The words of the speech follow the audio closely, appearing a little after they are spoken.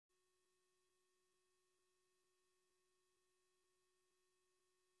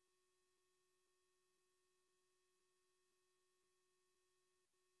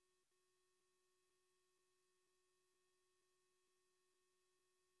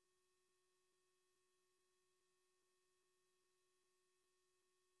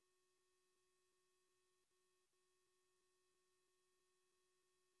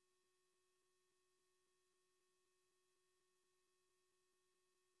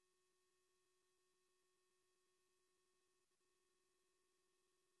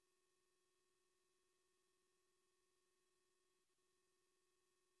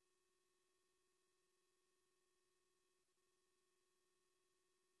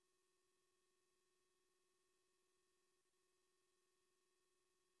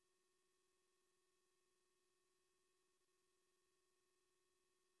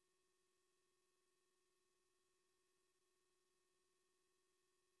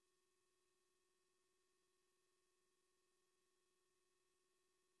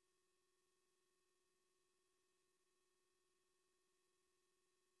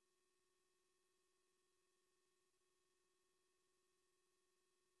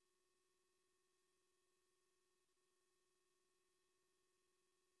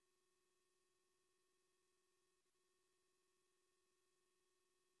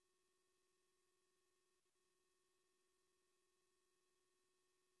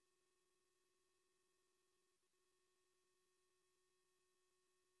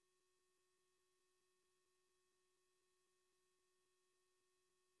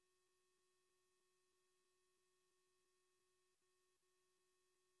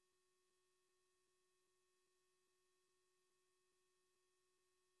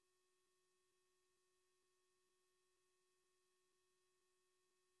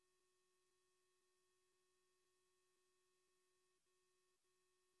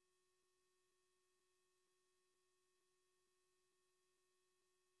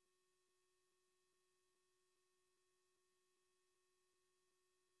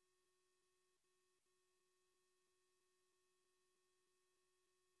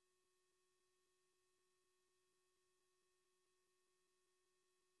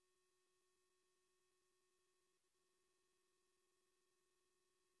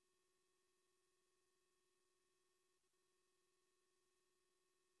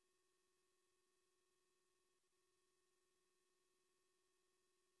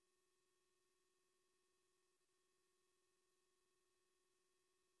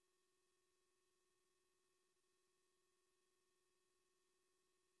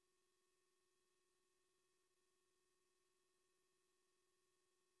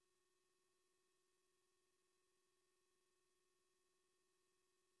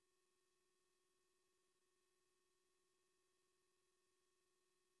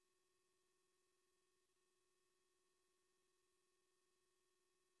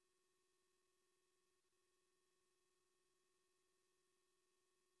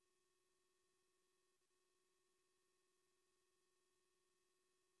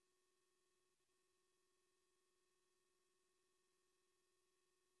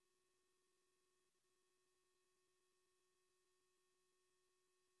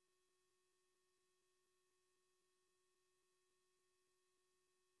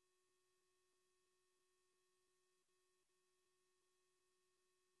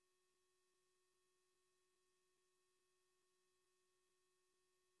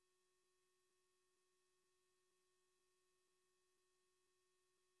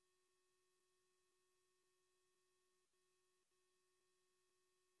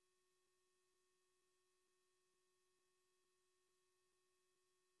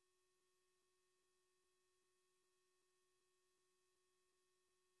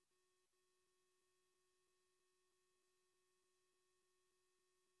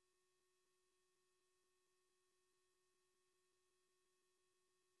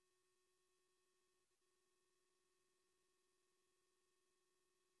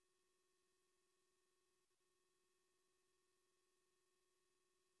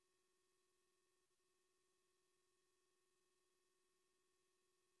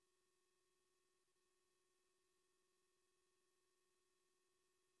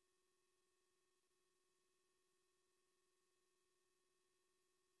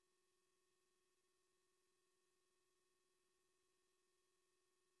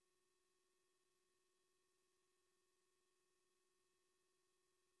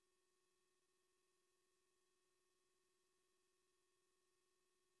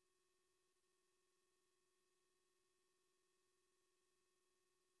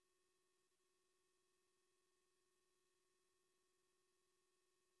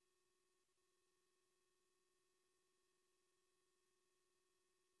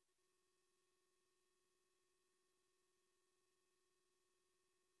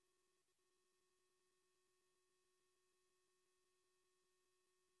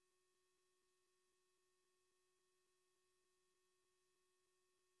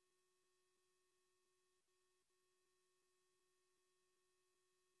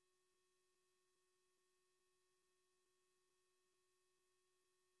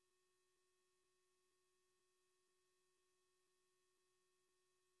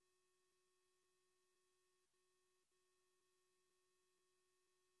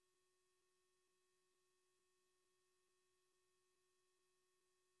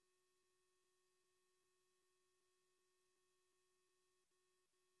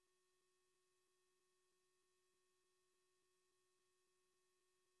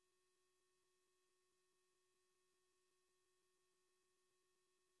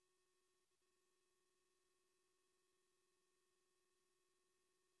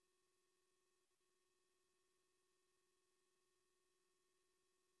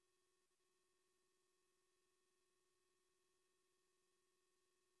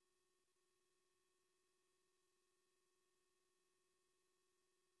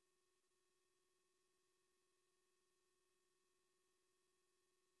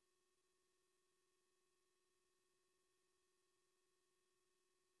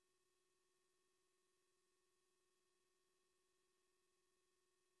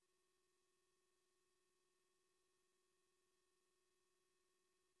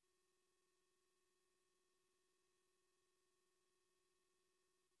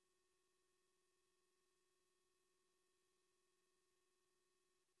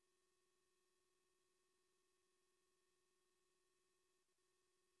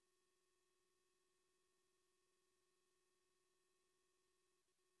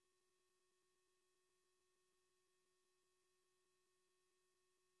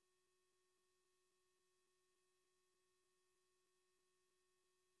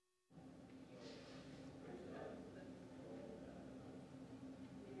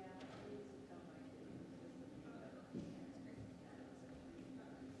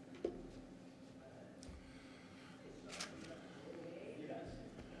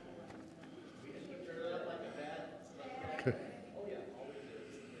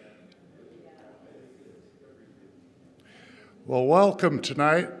Well, welcome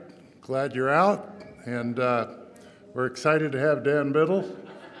tonight. Glad you're out, and we're excited to have Dan Biddle.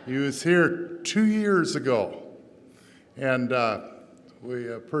 He was here 2 years ago, and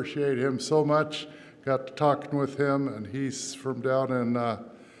we appreciate him so much. Got to talking with him, and he's from down in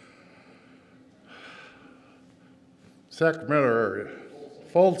Sacramento area.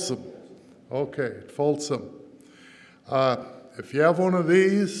 Folsom. Okay, Folsom. If you have one of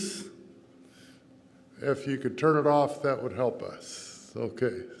these, if you could turn it off, that would help us.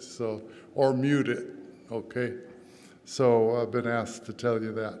 Okay, so, or mute it, okay? So I've been asked to tell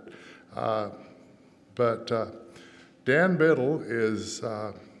you that. But Dan Biddle is,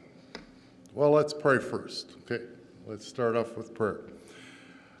 well, let's pray first, okay? Let's start off with prayer.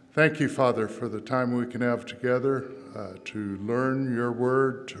 Thank you, Father, for the time we can have together to learn your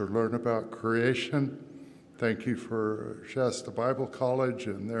word, to learn about creation. Thank you for Shasta Bible College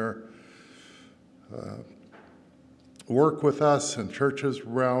and their work with us and churches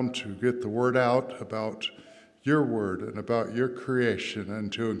around to get the word out about your word and about your creation and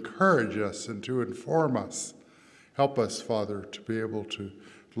to encourage us and to inform us. Help us, Father, to be able to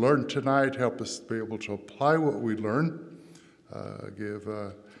learn tonight. Help us to be able to apply what we learn. Give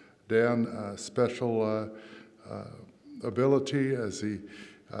Dan a special ability as he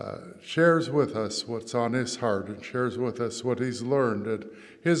shares with us what's on his heart and shares with us what he's learned at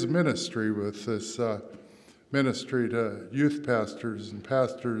his ministry with this ministry to youth pastors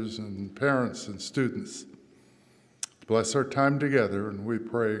and parents and students. Bless our time together, and we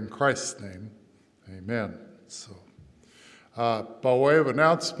pray in Christ's name. Amen. So, by way of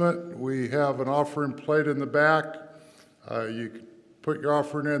announcement, we have an offering plate in the back. You can put your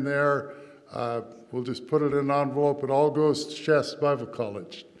offering in there. We'll just put it in an envelope. It all goes to Shasta Bible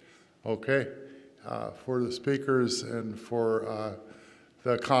College, okay, for the speakers and for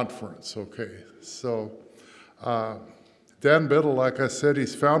the conference, okay. So Dan Biddle, like I said,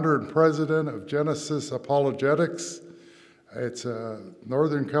 he's founder and president of Genesis Apologetics. It's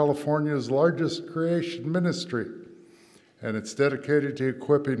Northern California's largest creation ministry, and it's dedicated to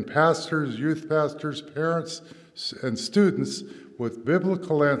equipping pastors, youth pastors, parents, and students with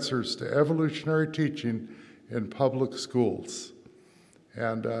biblical answers to evolutionary teaching in public schools.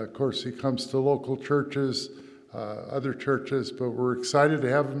 And of course, he comes to local churches, other churches, but we're excited to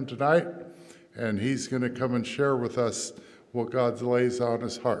have him tonight, and he's going to come and share with us what God lays on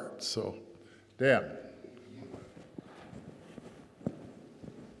his heart. So, Dan.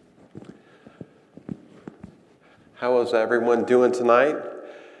 How is everyone doing tonight?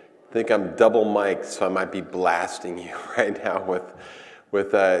 I think I'm double mic'd, so I might be blasting you right now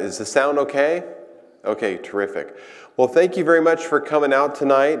with is the sound okay? Okay, terrific. Well, thank you very much for coming out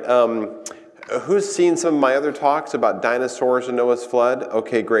tonight. Who's seen some of my other talks about dinosaurs and Noah's flood?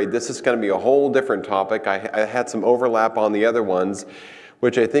 Okay, great. This is going to be a whole different topic. I had some overlap on the other ones,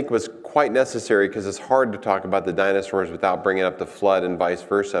 which I think was quite necessary because it's hard to talk about the dinosaurs without bringing up the flood and vice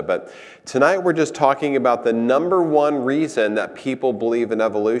versa. But tonight we're just talking about the number one reason that people believe in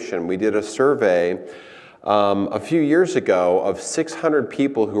evolution. We did a survey a few years ago of 600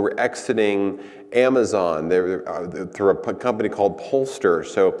 people who were exiting Amazon. They were through a company called Polster.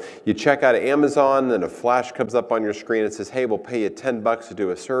 So you check out Amazon, then a flash comes up on your screen. It says, hey, we'll pay you $10 to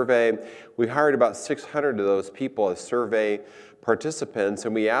do a survey. We hired about 600 of those people as survey participants,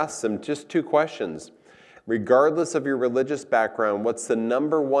 and we asked them just two questions. Regardless of your religious background, what's the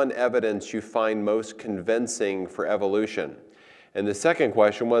number one evidence you find most convincing for evolution? And the second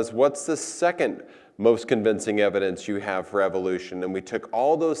question was, what's the second most convincing evidence you have for evolution? And we took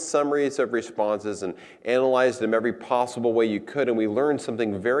all those summaries of responses and analyzed them every possible way you could, and we learned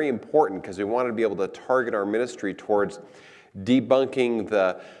something very important because we wanted to be able to target our ministry towards debunking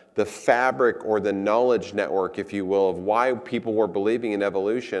the fabric or the knowledge network, if you will, of why people were believing in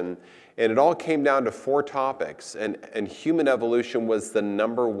evolution. And it all came down to 4 topics, and human evolution was the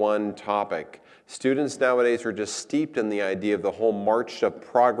number one topic. Students nowadays are just steeped in the idea of the whole march of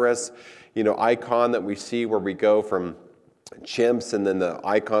progress, icon that we see where we go from chimps and then the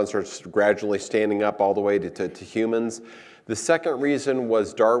icon starts gradually standing up all the way to humans. The second reason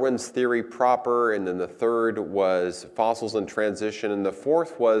was Darwin's theory proper, and then the third was fossils in transition, and the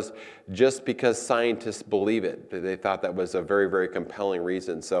fourth was just because scientists believe it. They thought that was a very, very compelling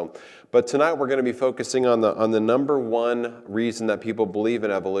reason. But tonight we're going to be focusing on the number one reason that people believe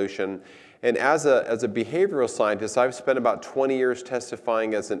in evolution. And as a behavioral scientist, I've spent about 20 years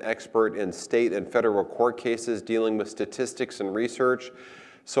testifying as an expert in state and federal court cases dealing with statistics and research.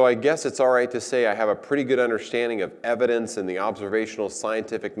 So I guess it's all right to say I have a pretty good understanding of evidence and the observational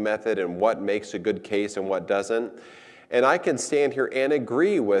scientific method and what makes a good case and what doesn't. And I can stand here and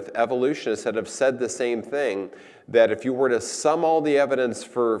agree with evolutionists that have said the same thing, that if you were to sum all the evidence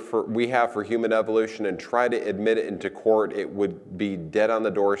we have for human evolution and try to admit it into court, it would be dead on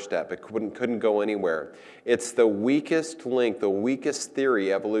the doorstep. It couldn't go anywhere. It's the weakest link, the weakest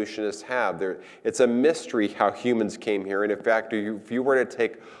theory evolutionists have. It's a mystery how humans came here. And in fact, if you were to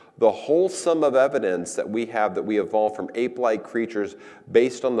take the whole sum of evidence that we have that we evolved from ape-like creatures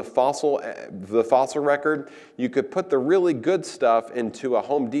based on the fossil record, you could put the really good stuff into a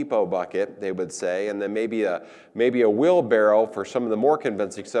Home Depot bucket, they would say, and then maybe a wheelbarrow for some of the more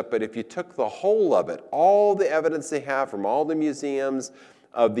convincing stuff. But if you took the whole of it, all the evidence they have from all the museums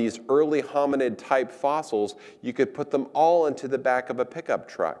of these early hominid-type fossils, you could put them all into the back of a pickup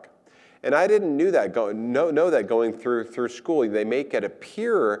truck. And I didn't know that going through school. They make it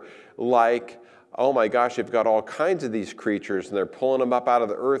appear like, oh my gosh, you've got all kinds of these creatures and they're pulling them up out of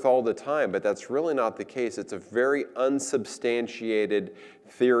the earth all the time, but that's really not the case. It's a very unsubstantiated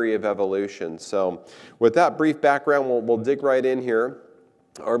theory of evolution. So with that brief background, we'll dig right in here.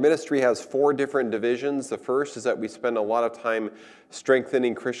 Our ministry has 4 different divisions. The first is that we spend a lot of time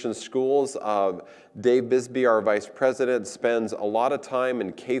strengthening Christian schools. Dave Bisbee, our vice president, spends a lot of time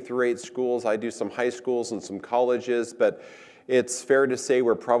in K-8 schools. I do some high schools and some colleges, but it's fair to say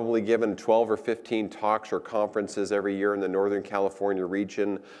we're probably given 12 or 15 talks or conferences every year in the Northern California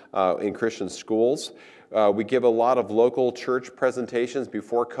region in Christian schools. We give a lot of local church presentations.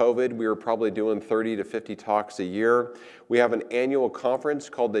 Before COVID, we were probably doing 30 to 50 talks a year. We have an annual conference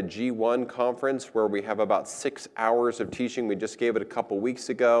called the G1 Conference where we have about 6 hours of teaching. We just gave it a couple weeks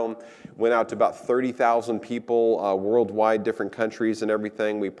ago. Went out to about 30,000 people worldwide, different countries and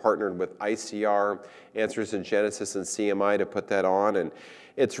everything. We partnered with ICR, Answers in Genesis, and CMI to put that on. And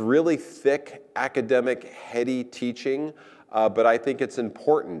it's really thick, academic, heady teaching. But I think it's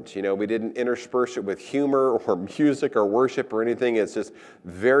important. You know, we didn't intersperse it with humor or music or worship or anything. It's just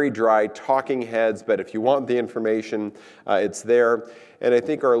very dry, talking heads. But if you want the information, it's there. And I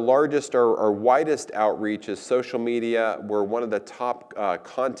think our largest, our widest outreach is social media. We're one of the top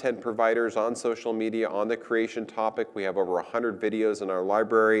content providers on social media on the creation topic. We have over 100 videos in our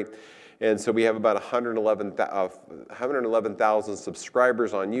library. And so we have about 111,000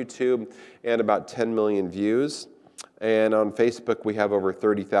 subscribers on YouTube and about 10 million views. And on Facebook, we have over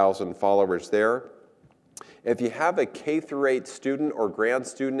 30,000 followers there. If you have a K-8 student or grad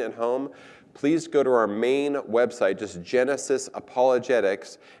student at home, please go to our main website, just Genesis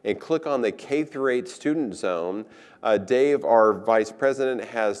Apologetics, and click on the K-8 student zone. Dave, our vice president,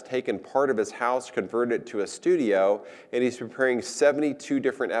 has taken part of his house, converted it to a studio, and he's preparing 72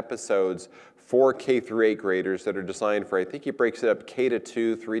 different episodes for K-8 graders that are designed for, I think he breaks it up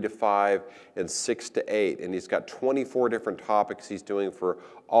K-2, 3-5, and 6-8. And he's got 24 different topics he's doing for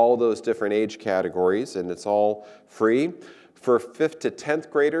all those different age categories, and it's all free. For 5th to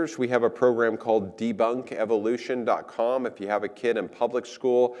 10th graders, we have a program called debunkevolution.com. If you have a kid in public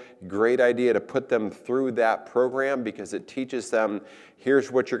school, great idea to put them through that program because it teaches them,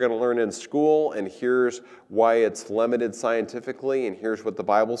 here's what you're going to learn in school, and here's why it's limited scientifically, and here's what the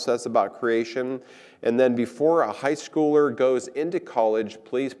Bible says about creation. And then before a high schooler goes into college,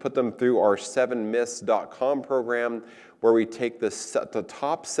 please put them through our 7myths.com program, where we take the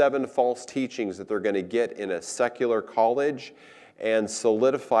top 7 false teachings that they're going to get in a secular college and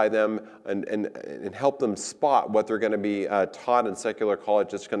solidify them and help them spot what they're going to be taught in secular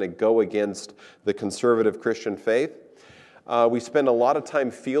college that's going to go against the conservative Christian faith. We spend a lot of time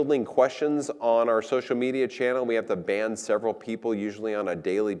fielding questions on our social media channel. We have to ban several people, usually on a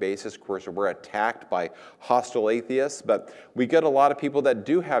daily basis. Of course, we're attacked by hostile atheists, but we get a lot of people that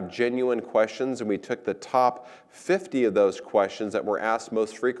do have genuine questions, and we took the top 50 of those questions that were asked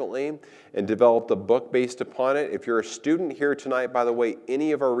most frequently and developed a book based upon it. If you're a student here tonight, by the way,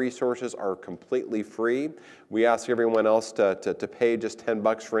 any of our resources are completely free. We ask everyone else to pay just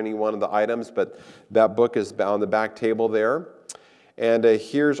 $10 for any one of the items, but that book is on the back table there. And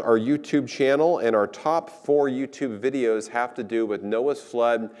here's our YouTube channel, and our top 4 YouTube videos have to do with Noah's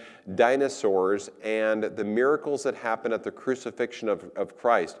flood, dinosaurs, and the miracles that happened at the crucifixion of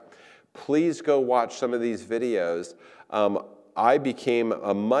Christ. Please go watch some of these videos. I became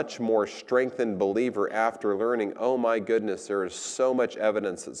a much more strengthened believer after learning, oh my goodness, there is so much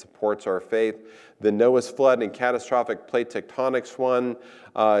evidence that supports our faith. The Noah's flood and catastrophic plate tectonics one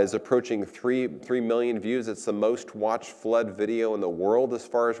is approaching 3 million views. It's the most watched flood video in the world as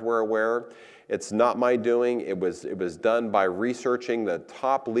far as we're aware. It's not my doing. It was done by researching the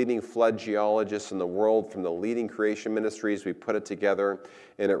top leading flood geologists in the world from the leading creation ministries. We put it together,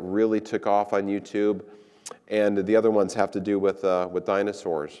 and it really took off on YouTube. And the other ones have to do with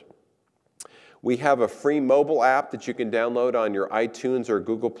dinosaurs. We have a free mobile app that you can download on your iTunes or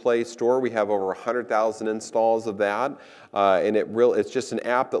Google Play Store. We have over 100,000 installs of that. And it's just an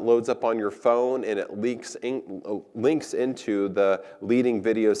app that loads up on your phone, and it links into the leading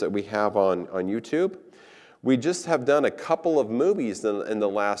videos that we have on YouTube. We just have done a couple of movies in the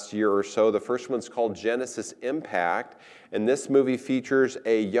last year or so. The first one's called Genesis Impact, and this movie features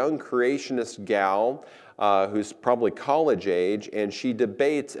a young creationist gal who's probably college age, and she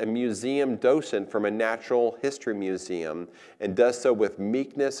debates a museum docent from a natural history museum and does so with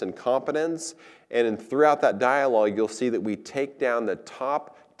meekness and competence. And throughout that dialogue, you'll see that we take down the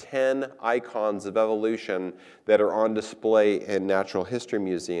top 10 icons of evolution that are on display in natural history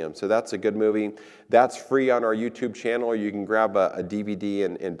museums. So that's a good movie. That's free on our YouTube channel, or you can grab a DVD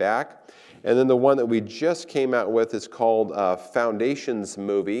and back. And then the one that we just came out with is called Foundations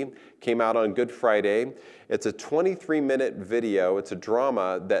Movie. Came out on Good Friday. It's a 23-minute video. It's a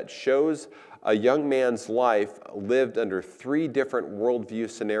drama that shows a young man's life lived under 3 different worldview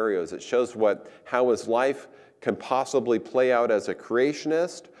scenarios. It shows how his life can possibly play out as a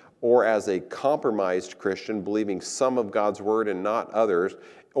creationist or as a compromised Christian, believing some of God's word and not others,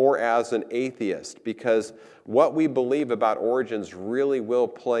 or as an atheist, because what we believe about origins really will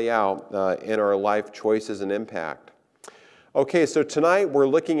play out in our life choices and impact. Okay, so tonight we're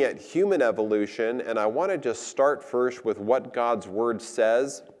looking at human evolution, and I want to just start first with what God's word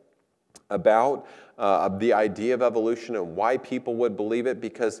says about the idea of evolution and why people would believe it,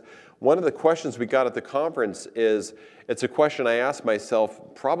 because one of the questions we got at the conference it's a question I ask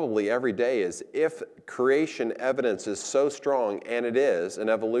myself probably every day, is if creation evidence is so strong, and it is, and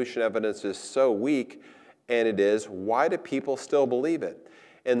evolution evidence is so weak, and it is, why do people still believe it?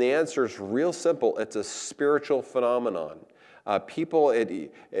 And the answer is real simple. It's a spiritual phenomenon. People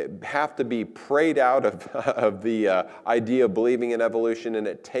have to be prayed out of the idea of believing in evolution, and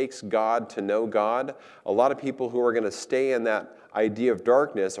it takes God to know God. A lot of people who are going to stay in that idea of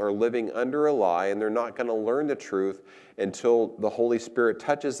darkness are living under a lie, and they're not going to learn the truth until the Holy Spirit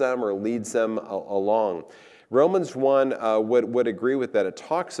touches them or leads them along. Romans 1 would agree with that. It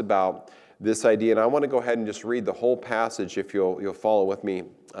talks about this idea, and I want to go ahead and just read the whole passage if you'll follow with me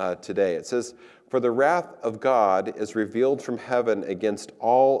today. It says, "For the wrath of God is revealed from heaven against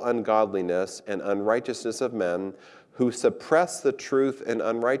all ungodliness and unrighteousness of men who suppress the truth in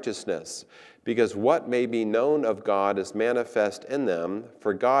unrighteousness, because what may be known of God is manifest in them,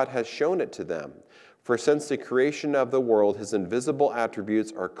 for God has shown it to them. For since the creation of the world, his invisible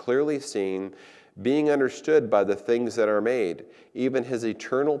attributes are clearly seen, being understood by the things that are made, even his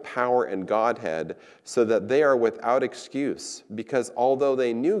eternal power and Godhead, so that they are without excuse. Because although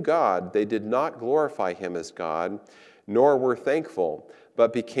they knew God, they did not glorify him as God, nor were thankful,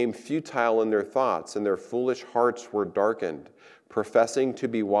 but became futile in their thoughts, and their foolish hearts were darkened. Professing to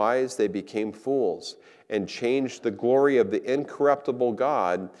be wise, they became fools, and changed the glory of the incorruptible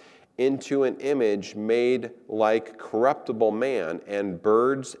God into an image made like corruptible man, and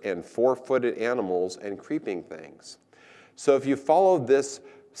birds, and four-footed animals, and creeping things." So if you follow this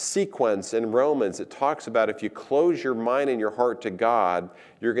sequence in Romans, it talks about if you close your mind and your heart to God,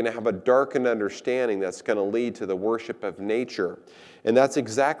 you're going to have a darkened understanding that's going to lead to the worship of nature. And that's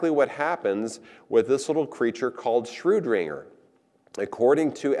exactly what happens with this little creature called Schrödinger.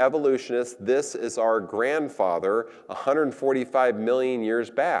 According to evolutionists, this is our grandfather 145 million years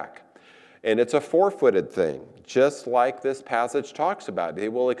back. And it's a four-footed thing, just like this passage talks about. They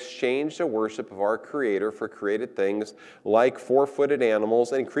will exchange the worship of our Creator for created things like four-footed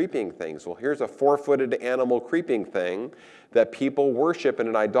animals and creeping things. Well, here's a four-footed animal creeping thing that people worship in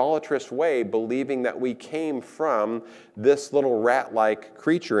an idolatrous way, believing that we came from this little rat-like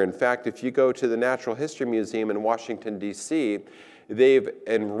creature. In fact, if you go to the Natural History Museum in Washington, D.C., they've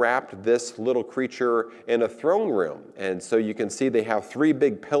enwrapped this little creature in a throne room. And so you can see they have 3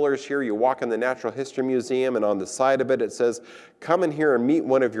 big pillars here. You walk in the Natural History Museum, and on the side of it, it says, "Come in here and meet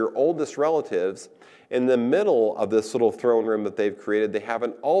one of your oldest relatives." In the middle of this little throne room that they've created, they have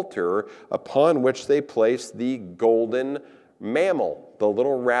an altar upon which they place the golden mammal, the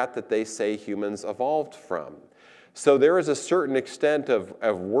little rat that they say humans evolved from. So there is a certain extent of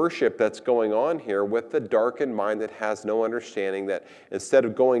worship that's going on here with the darkened mind that has no understanding, that instead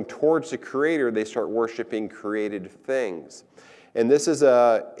of going towards the Creator, they start worshiping created things. And this is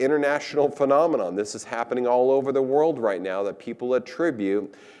an international phenomenon. This is happening all over the world right now, that people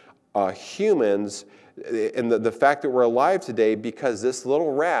attribute humans and the fact that we're alive today because this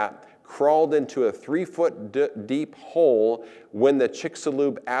little rat crawled into a 3-foot deep hole when the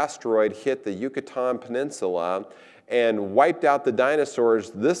Chicxulub asteroid hit the Yucatan Peninsula and wiped out the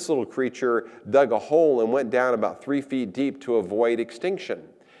dinosaurs. This little creature dug a hole and went down about 3 feet deep to avoid extinction.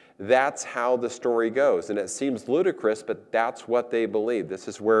 That's how the story goes. And it seems ludicrous, but that's what they believe. This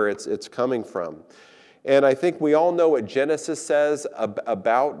is where it's coming from. And I think we all know what Genesis says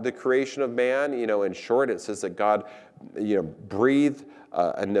about the creation of man. In short, it says that God, breathed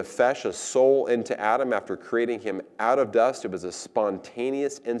a nephesh, a soul, into Adam after creating him out of dust. It was a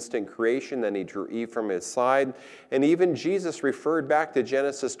spontaneous, instant creation. Then he drew Eve from his side. And even Jesus referred back to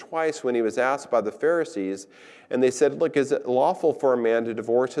Genesis twice when he was asked by the Pharisees. And they said, look, is it lawful for a man to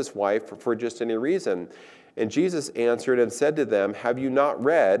divorce his wife for just any reason? And Jesus answered and said to them, have you not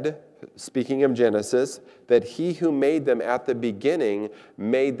read, speaking of Genesis, that he who made them at the beginning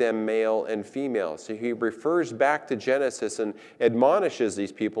made them male and female? So he refers back to Genesis and admonishes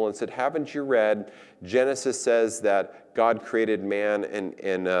these people and said, haven't you read? Genesis says that God created man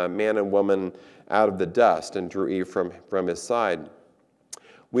and woman out of the dust and drew Eve from his side.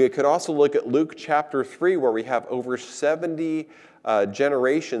 We could also look at Luke chapter 3, where we have over 70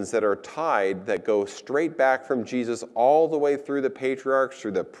 generations that are tied, that go straight back from Jesus all the way through the patriarchs,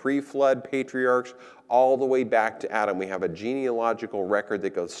 through the pre-flood patriarchs, all the way back to Adam. We have a genealogical record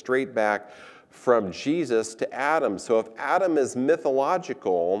that goes straight back from Jesus to Adam. So if Adam is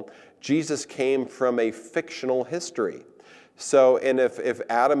mythological, Jesus came from a fictional history. So, and if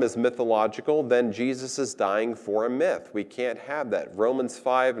Adam is mythological, then Jesus is dying for a myth. We can't have that. Romans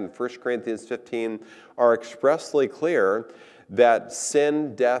 5 and 1 Corinthians 15 are expressly clear that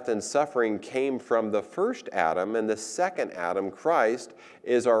sin, death, and suffering came from the first Adam, and the second Adam, Christ,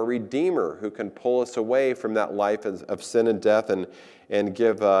 is our Redeemer who can pull us away from that life of sin and death and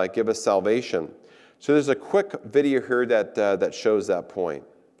give us salvation. So there's a quick video here that shows that point.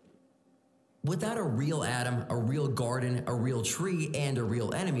 Without a real Adam, a real garden, a real tree, and a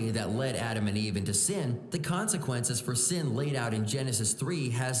real enemy that led Adam and Eve into sin, the consequences for sin laid out in Genesis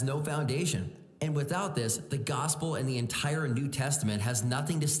 3 has no foundation. And without this, the gospel and the entire New Testament has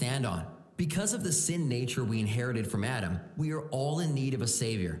nothing to stand on. Because of the sin nature we inherited from Adam, we are all in need of a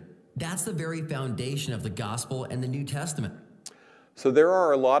Savior. That's the very foundation of the gospel and the New Testament. So there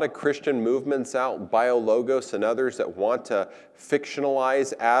are a lot of Christian movements out, BioLogos and others, that want to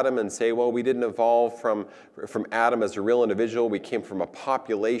fictionalize Adam and say, well, we didn't evolve from Adam as a real individual. We came from a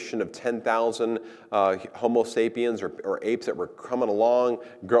population of 10,000 Homo sapiens or apes that were coming along,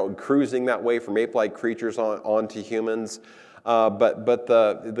 cruising that way from ape-like creatures onto humans. But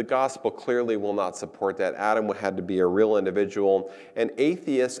the gospel clearly will not support that. Adam had to be a real individual. And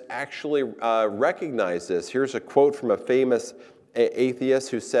atheists actually recognize this. Here's a quote from a famous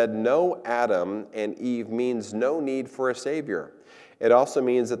atheist who said, no Adam and Eve means no need for a Savior. It also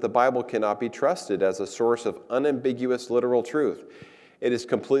means that the Bible cannot be trusted as a source of unambiguous literal truth. It is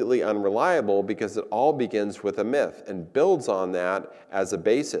completely unreliable because it all begins with a myth and builds on that as a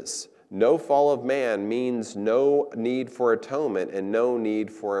basis. No fall of man means no need for atonement and no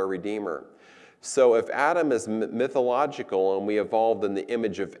need for a Redeemer. So if Adam is mythological and we evolved in the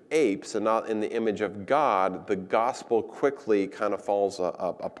image of apes and not in the image of God, the gospel quickly kind of falls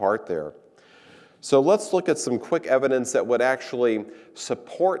apart there. So let's look at some quick evidence that would actually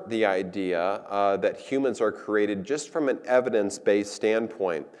support the idea that humans are created just from an evidence-based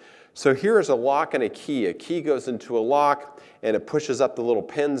standpoint. So here is a lock and a key. A key goes into a lock and it pushes up the little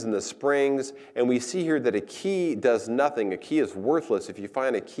pins and the springs. And we see here that a key does nothing. A key is worthless. If you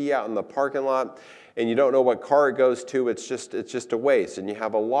find a key out in the parking lot and you don't know what car it goes to, it's just a waste. And you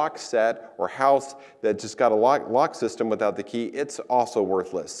have a lock set or house that just got a lock system without the key, it's also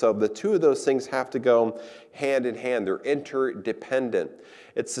worthless. So the two of those things have to go hand in hand. They're interdependent.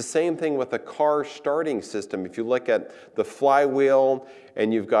 It's the same thing with a car starting system. If you look at the flywheel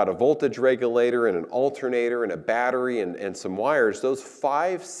and you've got a voltage regulator and an alternator and a battery and some wires, those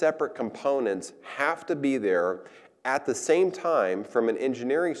 5 separate components have to be there at the same time from an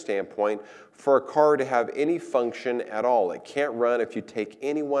engineering standpoint for a car to have any function at all. It can't run if you take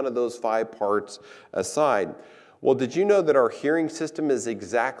any one of those 5 parts aside. Well, did you know that our hearing system is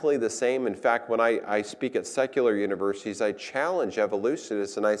exactly the same? In fact, when I speak at secular universities, I challenge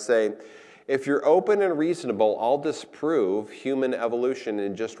evolutionists and I say, if you're open and reasonable, I'll disprove human evolution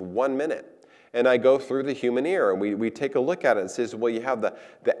in just 1 minute. And I go through the human ear, and we take a look at it and says, well, you have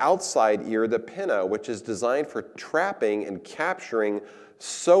the outside ear, the pinna, which is designed for trapping and capturing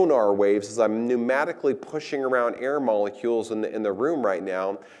sonar waves as I'm pneumatically pushing around air molecules in the room right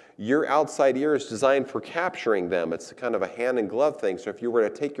now. Your outside ear is designed for capturing them. It's kind of a hand and glove thing. So if you were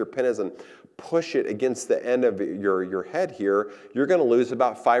to take your pinnas and push it against the end of your head here, you're going to lose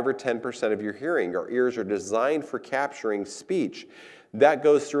about 5 or 10% of your hearing. Our ears are designed for capturing speech. That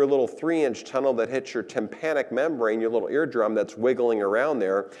goes through a little 3-inch tunnel that hits your tympanic membrane, your little eardrum that's wiggling around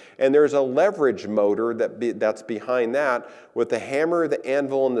there. And there's a leverage motor that's behind that with the hammer, the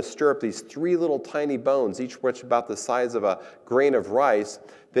anvil, and the stirrup, these 3 little tiny bones, each which about the size of a grain of rice,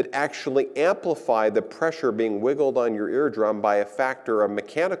 that actually amplify the pressure being wiggled on your eardrum by a factor of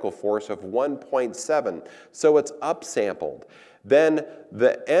mechanical force of 1.7. So it's upsampled. Then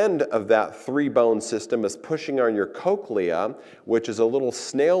the end of that 3-bone system is pushing on your cochlea, which is a little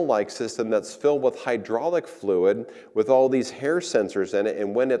snail-like system that's filled with hydraulic fluid with all these hair sensors in it.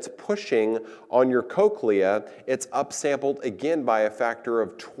 And when it's pushing on your cochlea, it's upsampled again by a factor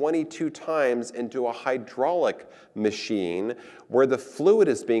of 22 times into a hydraulic machine where the fluid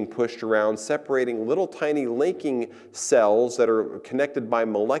is being pushed around, separating little tiny linking cells that are connected by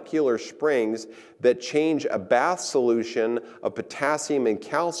molecular springs that change a bath solution of potassium and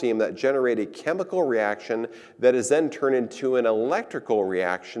calcium that generate a chemical reaction that is then turned into an electrical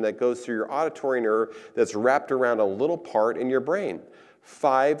reaction that goes through your auditory nerve that's wrapped around a little part in your brain.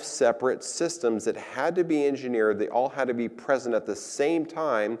 5 separate systems that had to be engineered. They all had to be present at the same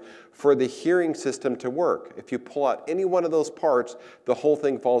time for the hearing system to work. If you pull out any one of those parts, the whole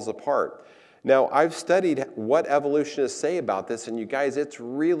thing falls apart. Now, I've studied what evolutionists say about this, and you guys, it's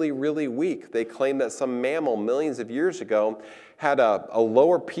really, really weak. They claim that some mammal millions of years ago had a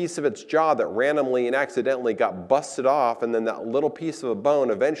lower piece of its jaw that randomly and accidentally got busted off, and then that little piece of a bone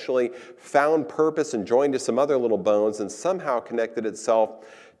eventually found purpose and joined to some other little bones and somehow connected itself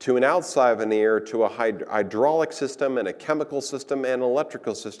to an outside of an ear, to a hydraulic system and a chemical system and an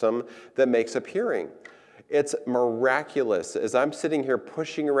electrical system that makes up hearing. It's miraculous. As I'm sitting here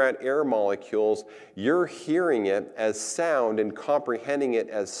pushing around air molecules, you're hearing it as sound and comprehending it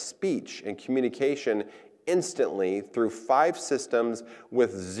as speech and communication instantly through 5 systems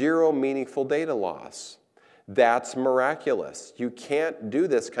with 0 meaningful data loss. That's miraculous. You can't do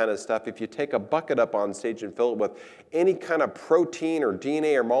this kind of stuff if you take a bucket up on stage and fill it with any kind of protein or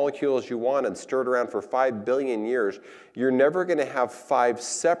DNA or molecules you want and stir it around for 5 billion years. You're never going to have 5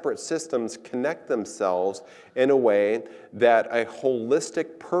 separate systems connect themselves in a way that a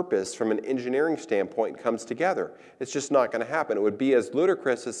holistic purpose from an engineering standpoint comes together. It's just not going to happen. It would be as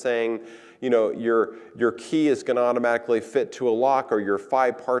ludicrous as saying, you know, your key is going to automatically fit to a lock, or your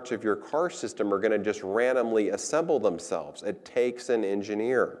 5 parts of your car system are going to just randomly assemble themselves. It takes an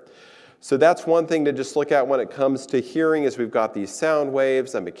engineer. So that's one thing to just look at when it comes to hearing, is we've got these sound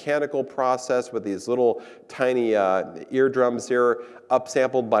waves, a mechanical process with these little tiny eardrums here,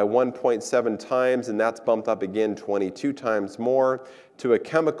 upsampled by 1.7 times, and that's bumped up again 22 times more, to a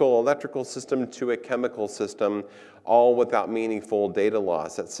chemical electrical system, to a chemical system, all without meaningful data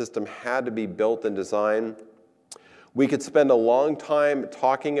loss. That system had to be built and designed. We could spend a long time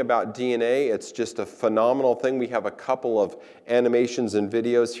talking about DNA. It's just a phenomenal thing. We have a couple of animations and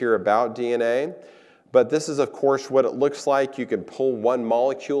videos here about DNA. But this is, of course, what it looks like. You can pull 1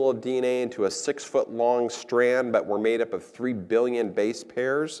 molecule of DNA into a 6-foot-long strand, but we're made up of 3 billion base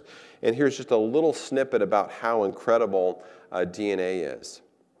pairs. And here's just a little snippet about how incredible DNA is.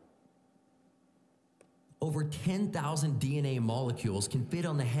 Over 10,000 DNA molecules can fit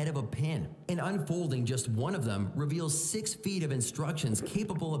on the head of a pin, and unfolding just one of them reveals 6 feet of instructions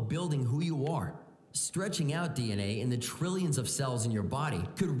capable of building who you are. Stretching out DNA in the trillions of cells in your body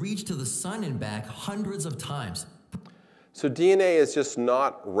could reach to the sun and back hundreds of times. So DNA is just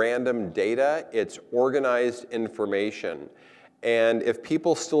not random data, it's organized information. And if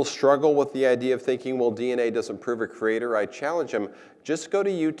people still struggle with the idea of thinking, well, DNA doesn't prove a creator, I challenge them, just go to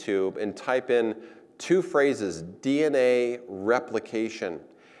YouTube and type in 2 phrases, DNA replication.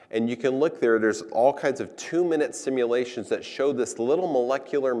 And you can look there, there's all kinds of 2-minute simulations that show this little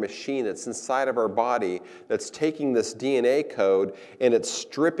molecular machine that's inside of our body that's taking this DNA code and it's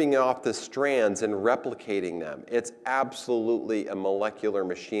stripping off the strands and replicating them. It's absolutely a molecular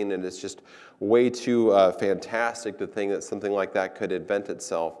machine, and it's just way too fantastic to think that something like that could invent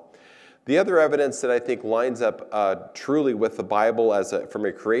itself. The other evidence that I think lines up truly with the Bible from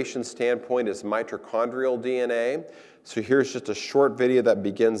a creation standpoint is mitochondrial DNA. So here's just a short video that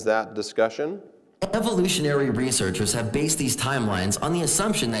begins that discussion. Evolutionary researchers have based these timelines on the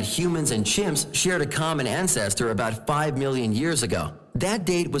assumption that humans and chimps shared a common ancestor about 5 million years ago. That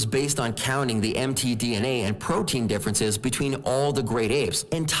date was based on counting the mtDNA and protein differences between all the great apes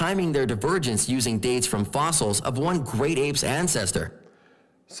and timing their divergence using dates from fossils of one great ape's ancestor.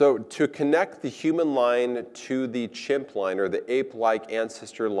 So to connect the human line to the chimp line, or the ape-like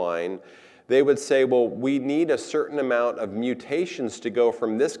ancestor line, they would say, well, we need a certain amount of mutations to go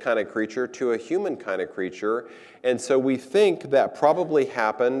from this kind of creature to a human kind of creature. And so we think that probably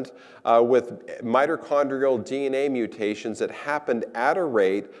happened with mitochondrial DNA mutations that happened at a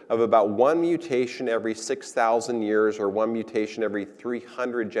rate of about one mutation every 6,000 years or one mutation every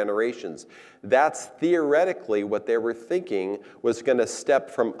 300 generations. That's theoretically what they were thinking was going to step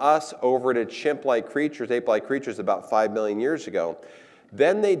from us over to chimp-like creatures, ape-like creatures about 5 million years ago.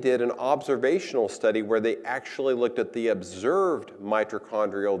 Then they did an observational study where they actually looked at the observed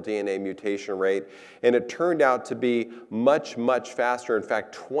mitochondrial DNA mutation rate, and it turned out to be much, much faster, in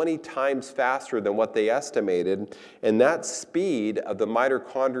fact, 20 times faster than what they estimated. And that speed of the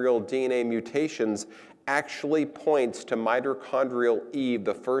mitochondrial DNA mutations actually points to mitochondrial Eve,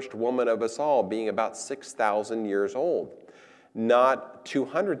 the first woman of us all, being about 6,000 years old, not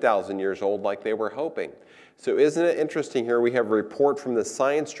 200,000 years old like they were hoping. So isn't it interesting here? We have a report from the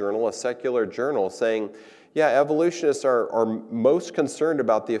Science Journal, a secular journal, saying, yeah, evolutionists are most concerned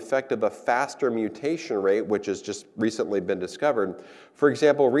about the effect of a faster mutation rate, which has just recently been discovered. For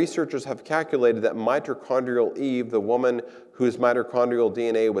example, researchers have calculated that mitochondrial Eve, the woman whose mitochondrial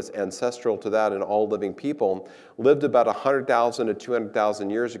DNA was ancestral to that in all living people, lived about 100,000 to 200,000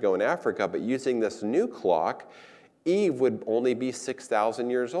 years ago in Africa, but using this new clock, Eve would only be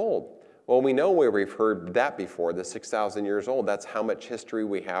 6,000 years old. Well, we know where we've heard that before, the 6,000 years old. That's how much history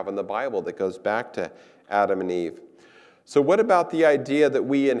we have in the Bible that goes back to Adam and Eve. So what about the idea that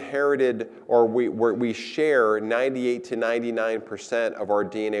we inherited or we share 98 to 99% of our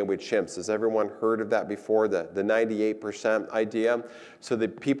DNA with chimps? Has everyone heard of that before, the 98% idea? So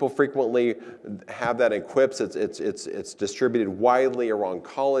that people frequently have that in quips. It's distributed widely around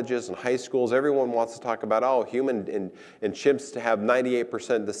colleges and high schools. Everyone wants to talk about, oh, human and chimps to have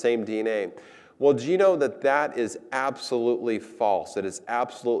 98% the same DNA. Well, do you know that that is absolutely false? It is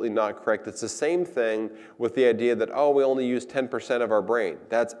absolutely not correct. It's the same thing with the idea that, oh, we only use 10% of our brain.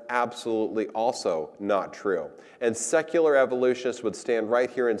 That's absolutely also not true. And secular evolutionists would stand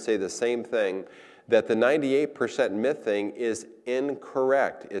right here and say the same thing, that the 98% myth thing is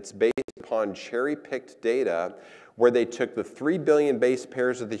incorrect. It's based upon cherry-picked data where they took the 3 billion base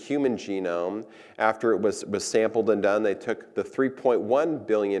pairs of the human genome after it was sampled and done. They took the 3.1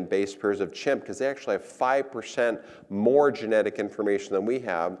 billion base pairs of chimp, because they actually have 5% more genetic information than we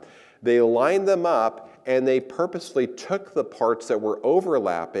have. They lined them up, and they purposely took the parts that were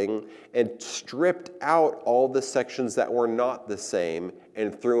overlapping and stripped out all the sections that were not the same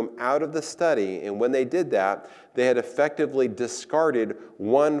and threw them out of the study. And when they did that, they had effectively discarded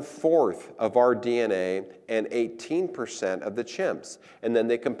 1/4 of our DNA and 18% of the chimps. And then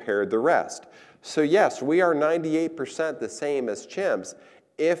they compared the rest. So yes, we are 98% the same as chimps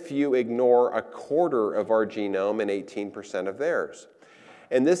if you ignore 1/4 of our genome and 18% of theirs.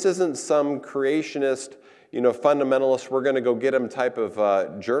 And this isn't some creationist, fundamentalist, we're going to go get them type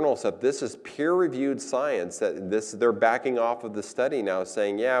of journal stuff. This is peer-reviewed science. They're backing off of the study now,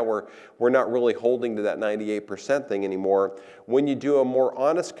 saying, yeah, we're not really holding to that 98% thing anymore. When you do a more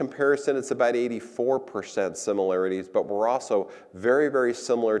honest comparison, it's about 84% similarities, but we're also very, very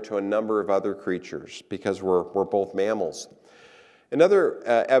similar to a number of other creatures because we're both mammals. Another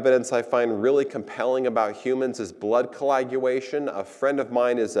evidence I find really compelling about humans is blood coagulation. A friend of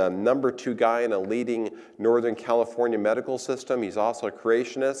mine is a #2 guy in a leading Northern California medical system. He's also a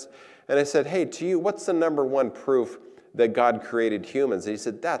creationist. And I said, hey, to you, what's the #1 proof that God created humans? And he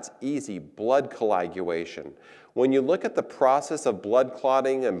said, that's easy, blood coagulation. When you look at the process of blood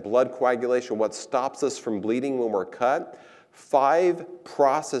clotting and blood coagulation, what stops us from bleeding when we're cut, 5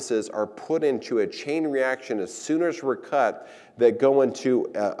 processes are put into a chain reaction as soon as we're cut that go into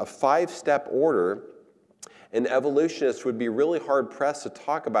a 5-step order. And evolutionists would be really hard-pressed to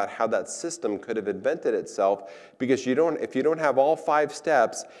talk about how that system could have invented itself, because if you don't have all 5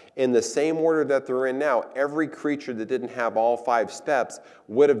 steps in the same order that they're in now, every creature that didn't have all 5 steps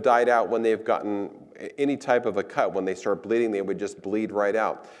would have died out when they've gotten any type of a cut. When they start bleeding, they would just bleed right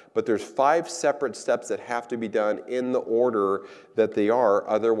out. But there's 5 separate steps that have to be done in the order that they are.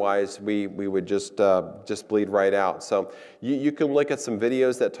 Otherwise, we would just bleed right out. So you can look at some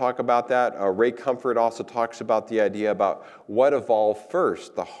videos that talk about that. Ray Comfort also talks about the idea about what evolved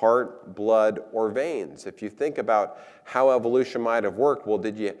first, the heart, blood, or veins. If you think about how evolution might have worked, well,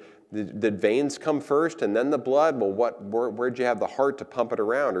 did veins come first and then the blood? Well, where'd you have the heart to pump it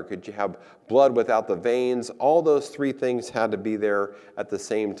around? Or could you have blood without the veins? All those 3 things had to be there at the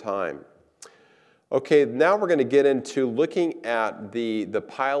same time. Okay, now we're going to get into looking at the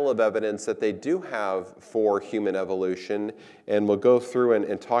pile of evidence that they do have for human evolution, and we'll go through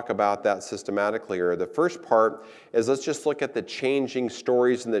and talk about that systematically. Or the first part is, let's just look at the changing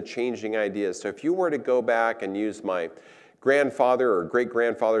stories and the changing ideas. So if you were to go back and use my grandfather or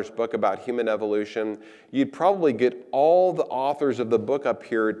great-grandfather's book about human evolution, you'd probably get all the authors of the book up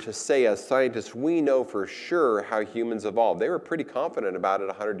here to say, as scientists, we know for sure how humans evolved. They were pretty confident about it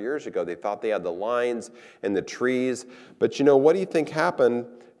 100 years ago. They thought they had the lines and the trees. But you know, what do you think happened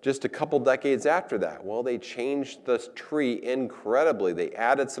just a couple decades after that? Well, they changed the tree incredibly. They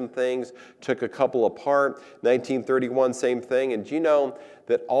added some things, took a couple apart. 1931, same thing. And do you know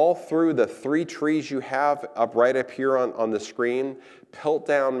that all through the 3 trees you have right up here on the screen,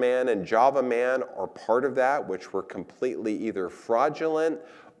 Piltdown Man and Java Man are part of that, which were completely either fraudulent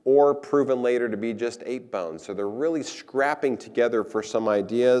or proven later to be just ape bones. So they're really scrapping together for some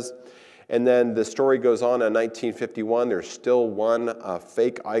ideas. And then the story goes on in 1951. There's still one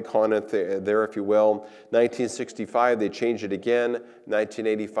fake icon there, if you will. 1965, they changed it again.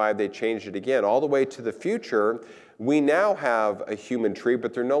 1985, they changed it again. All the way to the future, we now have a human tree,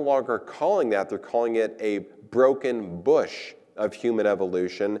 but they're no longer calling that. They're calling it a broken bush of human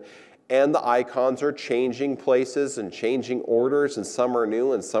evolution. And the icons are changing places and changing orders, and some are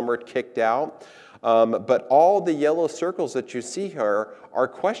new and some are kicked out. But all the yellow circles that you see here are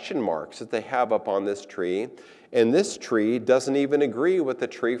question marks that they have up on this tree. And this tree doesn't even agree with the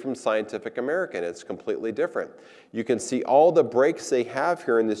tree from Scientific American. It's completely different. You can see all the breaks they have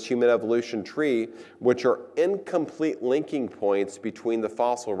here in this human evolution tree, which are incomplete linking points between the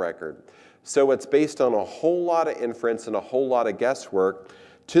fossil record. So it's based on a whole lot of inference and a whole lot of guesswork,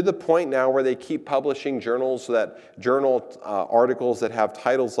 to the point now where they keep publishing journal articles that have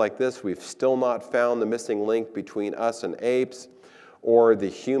titles like this: "We've still not found the missing link between us and apes," or "The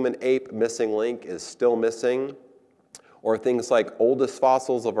human-ape missing link is still missing," or things like "Oldest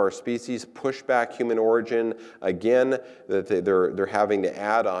fossils of our species push back human origin again," that they're having to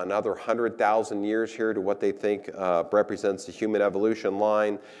add another 100,000 years here to what they think represents the human evolution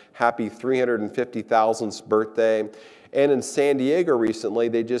line. Happy 350,000th birthday. And in San Diego recently,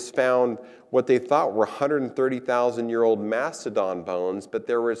 they just found what they thought were 130,000-year-old mastodon bones, but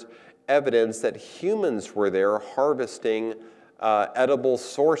there was evidence that humans were there harvesting edible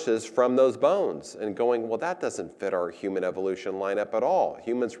sources from those bones, and going, well, that doesn't fit our human evolution lineup at all.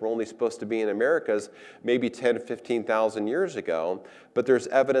 Humans were only supposed to be in Americas maybe 10 to 15,000 years ago, but there's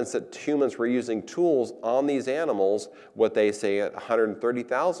evidence that humans were using tools on these animals, what they say, at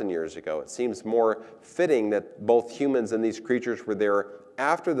 130,000 years ago. It seems more fitting that both humans and these creatures were there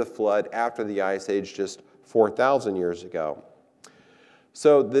after the flood, after the Ice Age, just 4,000 years ago.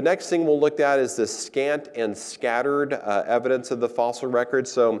 So the next thing we'll look at is the scant and scattered evidence of the fossil record.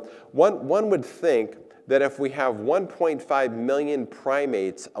 So one would think that if we have 1.5 million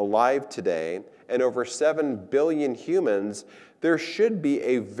primates alive today and over 7 billion humans, there should be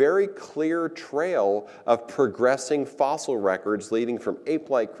a very clear trail of progressing fossil records leading from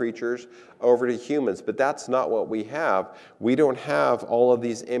ape-like creatures over to humans. But that's not what we have. We don't have all of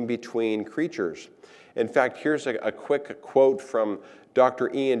these in-between creatures. In fact, here's a quick quote from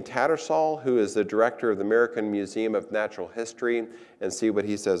Dr. Ian Tattersall, who is the director of the American Museum of Natural History, and see what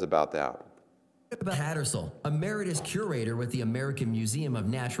he says about that. Tattersall, emeritus curator with the American Museum of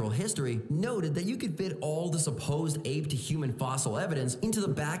Natural History, noted that you could fit all the supposed ape-to-human fossil evidence into the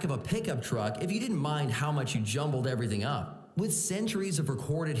back of a pickup truck if you didn't mind how much you jumbled everything up. With centuries of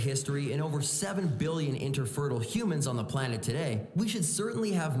recorded history and over 7 billion interfertile humans on the planet today, we should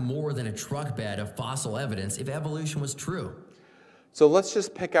certainly have more than a truck bed of fossil evidence if evolution was true. So let's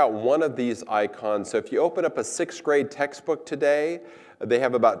just pick out one of these icons. So if you open up a 6th grade textbook today, they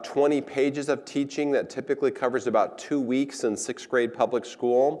have about 20 pages of teaching that typically covers about 2 weeks in 6th grade public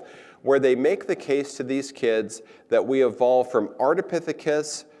school, where they make the case to these kids that we evolved from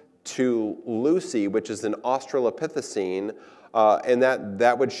Ardipithecus to Lucy, which is an Australopithecine, and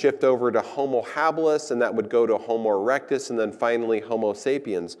that would shift over to Homo habilis, and that would go to Homo erectus, and then finally Homo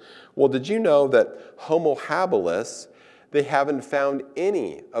sapiens. Well, did you know that Homo habilis, they haven't found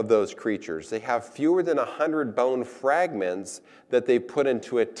any of those creatures? They have fewer than 100 bone fragments that they put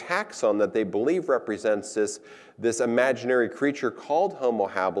into a taxon that they believe represents this imaginary creature called Homo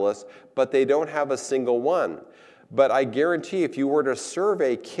habilis, but they don't have a single one. But I guarantee if you were to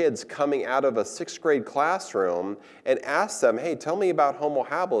survey kids coming out of a 6th grade classroom and ask them, hey, tell me about Homo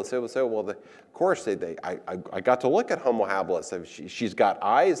habilis, they would say, well, of course, I got to look at Homo habilis. She's got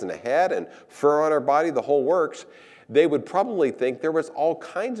eyes and a head and fur on her body, the whole works. They would probably think there was all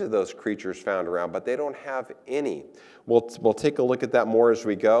kinds of those creatures found around, but they don't have any. We'll take a look at that more as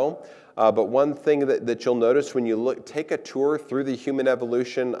we go. But one thing that you'll notice when you take a tour through the human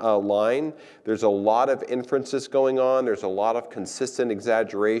evolution line, there's a lot of inferences going on. There's a lot of consistent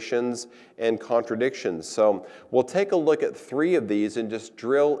exaggerations and contradictions. So we'll take a look at 3 of these and just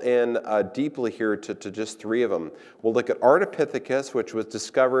drill in deeply here to just 3 of them. We'll look at Ardipithecus, which was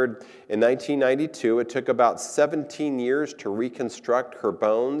discovered in 1992. It took about 17 years to reconstruct her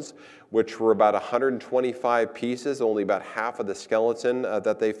bones, which were about 125 pieces, only about half of the skeleton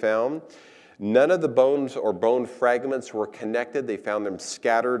that they found. None of the bones or bone fragments were connected. They found them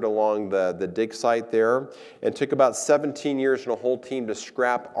scattered along the dig site there. It took about 17 years and a whole team to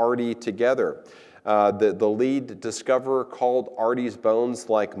scrap Artie together. The lead discoverer called Artie's bones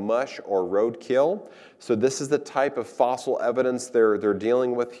like mush or roadkill. So this is the type of fossil evidence they're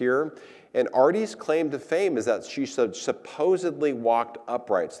dealing with here. And Artie's claim to fame is that she supposedly walked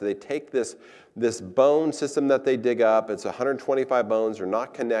upright. So they take this bone system that they dig up. It's 125 bones. They're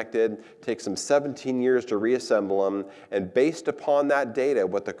not connected. It takes them 17 years to reassemble them. And based upon that data,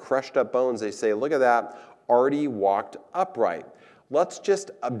 with the crushed up bones, they say, look at that, Artie walked upright. Let's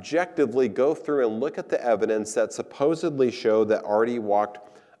just objectively go through and look at the evidence that supposedly show that Artie walked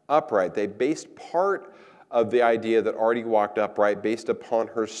upright. They based part of the idea that Artie walked upright based upon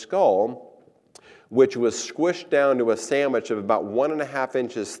her skull, which was squished down to a sandwich of about 1.5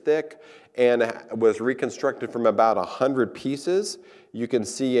 inches thick and was reconstructed from about 100 pieces. You can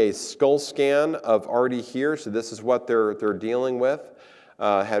see a skull scan of Artie here, so this is what they're dealing with.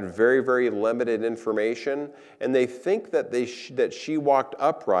 Had very, very limited information, and they think that that she walked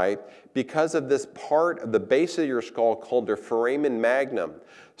upright because of this part of the base of your skull called the foramen magnum.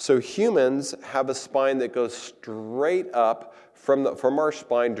 So humans have a spine that goes straight up from our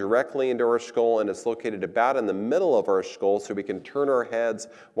spine directly into our skull, and it's located about in the middle of our skull, so we can turn our heads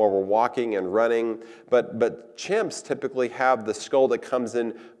while we're walking and running. But chimps typically have the skull that comes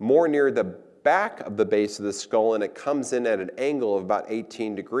in more near the back of the base of the skull, and it comes in at an angle of about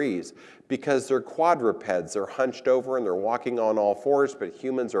 18 degrees because they're quadrupeds. They're hunched over and they're walking on all fours, but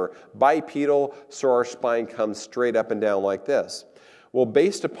humans are bipedal, so our spine comes straight up and down like this. Well,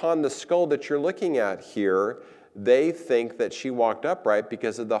 based upon the skull that you're looking at here, they think that she walked upright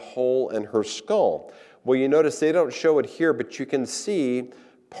because of the hole in her skull. Well, you notice they don't show it here, but you can see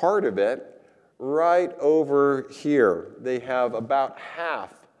part of it right over here. They have about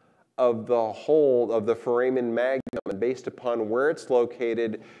half of the whole of the foramen magnum, and based upon where it's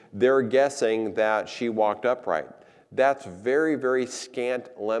located, they're guessing that she walked upright. That's very, very scant,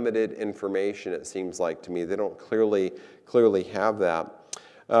 limited information, it seems like to me. They don't clearly have that.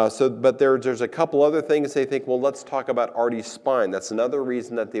 But there's a couple other things they think, well, let's talk about Artie's spine. That's another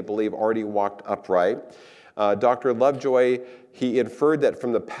reason that they believe Artie walked upright. Dr. Lovejoy, he inferred that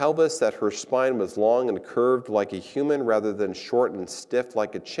from the pelvis that her spine was long and curved like a human rather than short and stiff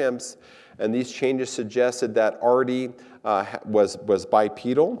like a chimp's. And these changes suggested that Artie was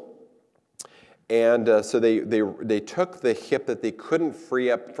bipedal. And so they took the hip that they couldn't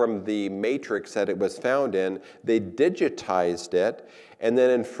free up from the matrix that it was found in, they digitized it, and then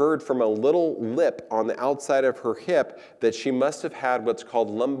inferred from a little lip on the outside of her hip that she must have had what's called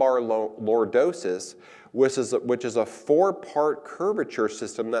lumbar lordosis, which is a 4-part curvature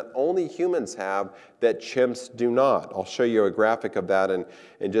system that only humans have that chimps do not. I'll show you a graphic of that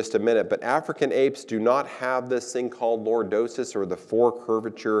in just a minute. But African apes do not have this thing called lordosis, or the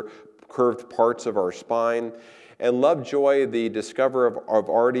 4 curved parts of our spine. And Lovejoy, the discoverer of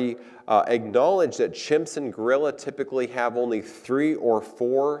Artie, acknowledged that chimps and gorilla typically have only 3 or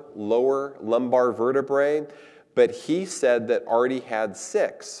 4 lower lumbar vertebrae, but he said that Artie had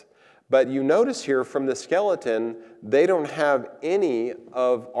 6. But you notice here from the skeleton, they don't have any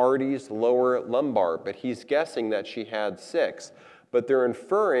of Artie's lower lumbar, but he's guessing that she had 6. But they're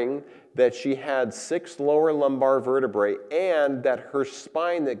inferring that she had 6 lower lumbar vertebrae and that her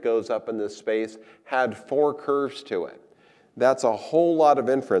spine that goes up in this space had 4 curves to it. That's a whole lot of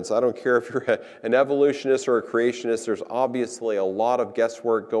inference. I don't care if you're an evolutionist or a creationist, there's obviously a lot of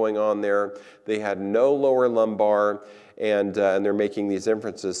guesswork going on there. They had no lower lumbar, and they're making these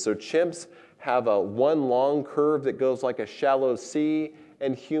inferences. So chimps have one long curve that goes like a shallow C,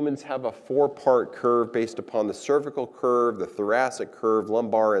 and humans have a 4-part curve based upon the cervical curve, the thoracic curve,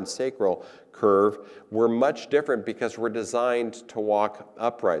 lumbar and sacral curve. We're much different because we're designed to walk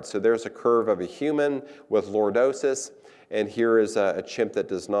upright. So there's a curve of a human with lordosis, and here is a chimp that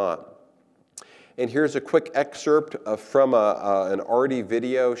does not. And here's a quick excerpt from an Artie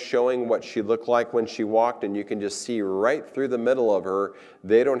video showing what she looked like when she walked, and you can just see right through the middle of her.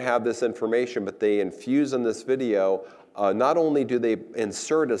 They don't have this information, but they infuse in this video not only do they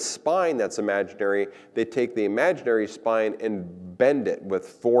insert a spine that's imaginary, they take the imaginary spine and bend it with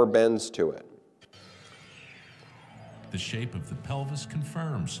 4 bends to it. The shape of the pelvis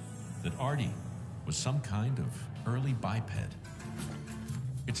confirms that Artie was some kind of early biped.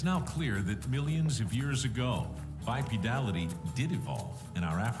 It's now clear that millions of years ago, bipedality did evolve in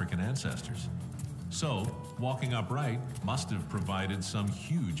our African ancestors. So, walking upright must have provided some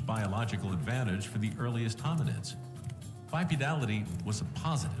huge biological advantage for the earliest hominids. Bipedality was a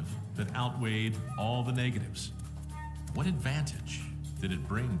positive that outweighed all the negatives. What advantage did it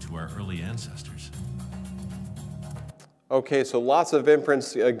bring to our early ancestors? Okay, so lots of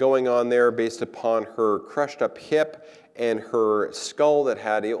inference going on there based upon her crushed up hip and her skull that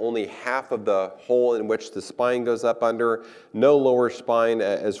had only half of the hole in which the spine goes up under, no lower spine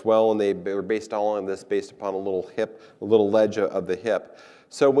as well, and they were based all on this based upon a little hip, a little ledge of the hip.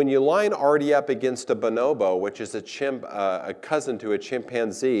 So when you line Artie up against a bonobo, which is a cousin to a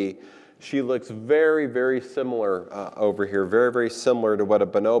chimpanzee, she looks very, very similar over here, very, very similar to what a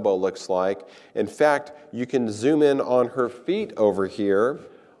bonobo looks like. In fact, you can zoom in on her feet over here.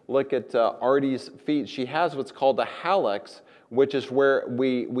 Look at Artie's feet. She has what's called a hallux, which is where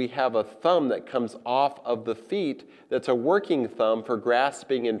we have a thumb that comes off of the feet that's a working thumb for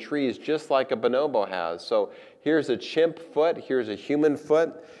grasping in trees, just like a bonobo has. So here's a chimp foot, here's a human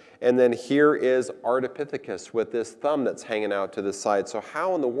foot, and then here is Ardipithecus with this thumb that's hanging out to the side. So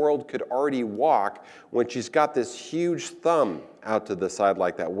how in the world could Artie walk when she's got this huge thumb out to the side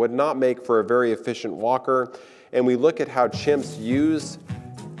like that? Would not make for a very efficient walker. And we look at how chimps use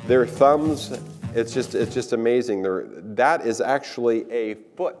their thumbs. It's just amazing. That is actually a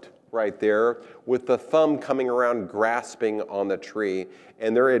foot right there with the thumb coming around grasping on the tree.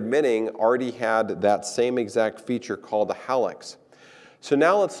 And they're admitting Artie had that same exact feature called a hallux. So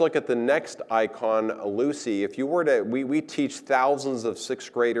now let's look at the next icon, Lucy. If you were to, we teach thousands of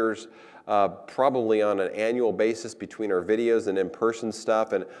 6th graders probably on an annual basis between our videos and in-person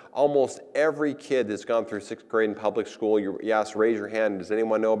stuff, and almost every kid that's gone through 6th grade in public school, you ask, raise your hand, does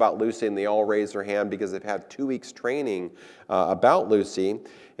anyone know about Lucy? And they all raise their hand because they've had 2 weeks training about Lucy.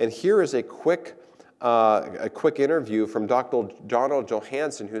 And here is a quick interview from Dr. Donald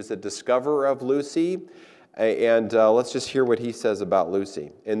Johanson, who's the discoverer of Lucy. And let's just hear what he says about Lucy.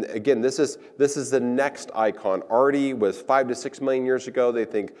 And again, this is the next icon. Artie was 5 to 6 million years ago. They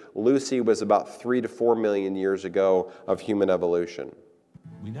think Lucy was about 3 to 4 million years ago of human evolution.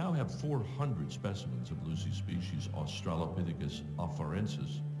 We now have 400 specimens of Lucy's species, Australopithecus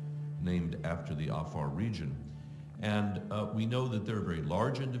afarensis, named after the Afar region. And we know that there are very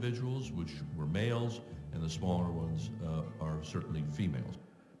large individuals, which were males, and the smaller ones are certainly females.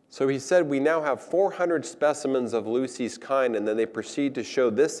 So he said we now have 400 specimens of Lucy's kind, and then they proceed to show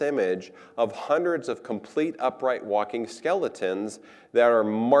this image of hundreds of complete upright walking skeletons that are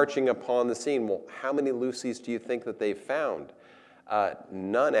marching upon the scene. Well, how many Lucys do you think that they found?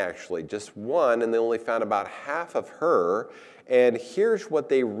 None, actually, just one, and they only found about half of her. And here's what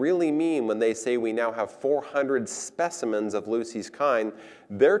they really mean when they say we now have 400 specimens of Lucy's kind.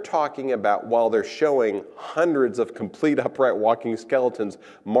 They're talking about, while they're showing hundreds of complete upright walking skeletons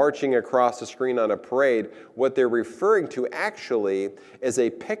marching across the screen on a parade, what they're referring to actually is a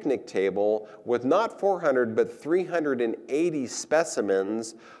picnic table with not 400 but 380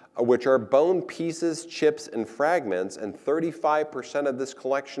 specimens, which are bone pieces, chips, and fragments, and 35% of this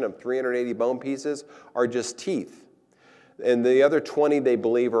collection of 380 bone pieces are just teeth. And the other 20, they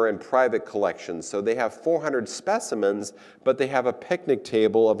believe, are in private collections. So they have 400 specimens, but they have a picnic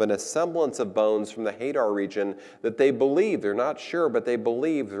table of an semblance of bones from the Hadar region that they believe, they're not sure, but they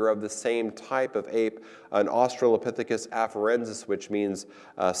believe they're of the same type of ape, an Australopithecus afarensis, which means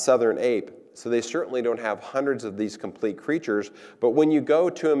southern ape. So they certainly don't have hundreds of these complete creatures, but when you go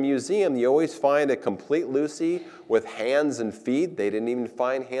to a museum, you always find a complete Lucy with hands and feet. They didn't even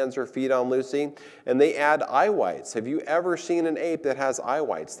find hands or feet on Lucy, and they add eye whites. Have you ever seen an ape that has eye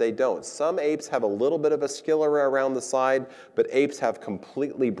whites? They don't. Some apes have a little bit of a sclera around the side, but apes have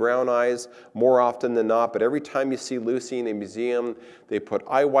completely brown eyes more often than not. But every time you see Lucy in a museum, they put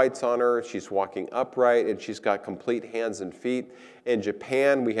eye whites on her. She's walking upright, and she's got complete hands and feet. In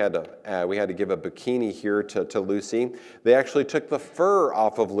Japan, we had to give a bikini here to Lucy. They actually took the fur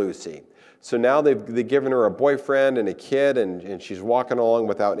off of Lucy. So now they've given her a boyfriend and a kid, and she's walking along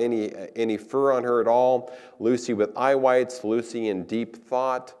without any fur on her at all. Lucy with eye whites, Lucy in deep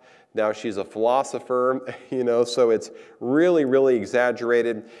thought. Now she's a philosopher, so it's really, really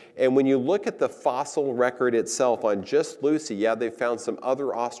exaggerated. And when you look at the fossil record itself on just Lucy, yeah, they found some other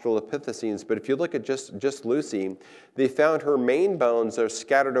Australopithecines, but if you look at just Lucy, they found her main bones are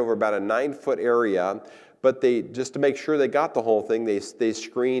scattered over about a 9-foot area, but they, just to make sure they got the whole thing, they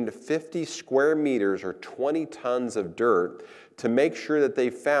screened 50 square meters or 20 tons of dirt to make sure that they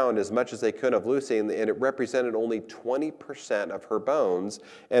found as much as they could of Lucy, and it represented only 20% of her bones.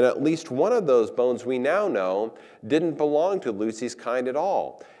 And at least one of those bones we now know didn't belong to Lucy's kind at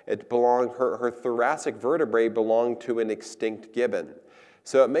all. It belonged, her thoracic vertebrae belonged to an extinct gibbon.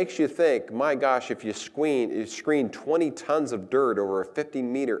 So it makes you think, my gosh, if you screen 20 tons of dirt over a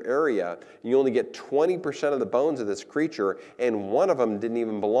 50-meter area, you only get 20% of the bones of this creature, and one of them didn't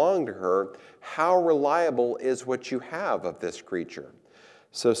even belong to her, how reliable is what you have of this creature?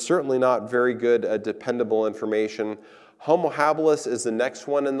 So certainly not very good, dependable information. Homo habilis is the next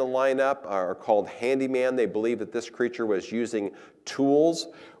one in the lineup, are called handyman. They believe that this creature was using tools.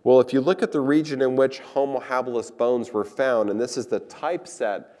 Well, if you look at the region in which Homo habilis bones were found, and this is the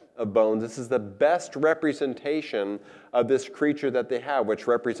typeset of bones, this is the best representation of this creature that they have, which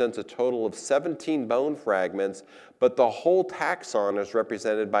represents a total of 17 bone fragments, but the whole taxon is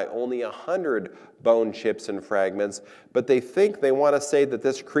represented by only 100 bone chips and fragments. But they want to say that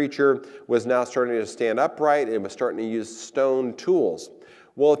this creature was now starting to stand upright and was starting to use stone tools.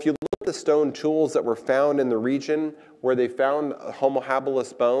 Well, if you look at the stone tools that were found in the region where they found Homo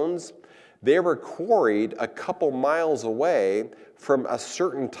habilis bones, they were quarried a couple miles away from a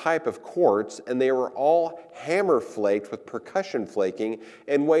certain type of quartz, and they were all hammer flaked with percussion flaking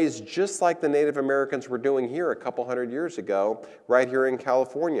in ways just like the Native Americans were doing here a couple hundred years ago, right here in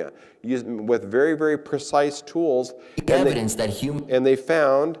California, with very, very precise tools. Evidence that human... And they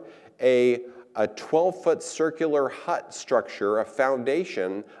found a 12-foot circular hut structure, a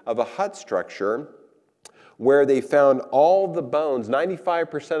foundation of a hut structure, where they found all the bones,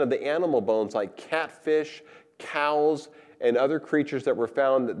 95% of the animal bones, like catfish, cows, and other creatures that were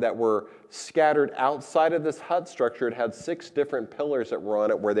found that were scattered outside of this hut structure. It had 6 different pillars that were on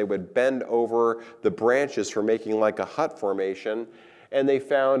it where they would bend over the branches for making like a hut formation. And they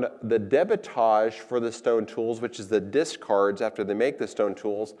found the debitage for the stone tools, which is the discards after they make the stone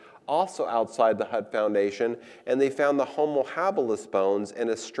tools, also outside the hut foundation. And they found the Homo habilis bones in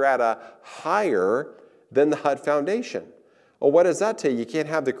a strata higher than the hut foundation. Well, what does that tell you? You can't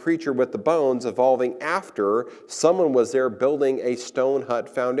have the creature with the bones evolving after someone was there building a stone hut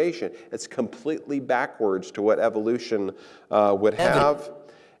foundation. It's completely backwards to what evolution would have.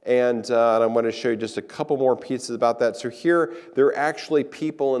 And I'm going to show you just a couple more pieces about that. So here, there are actually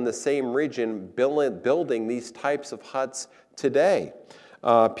people in the same region building these types of huts today.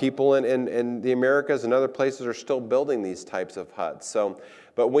 People in the Americas and other places are still building these types of huts.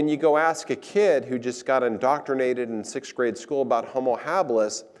 But when you go ask a kid who just got indoctrinated in 6th grade school about Homo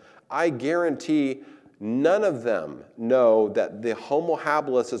habilis, I guarantee none of them know that the Homo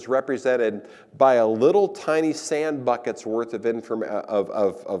habilis is represented by a little tiny sand bucket's worth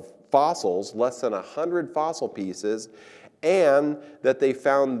of fossils, less than 100 fossil pieces, and that they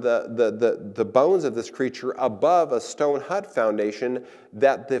found the bones of this creature above a stone hut foundation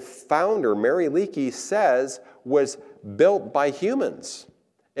that the founder, Mary Leakey, says was built by humans.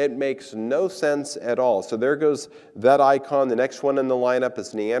 It makes no sense at all. So there goes that icon. The next one in the lineup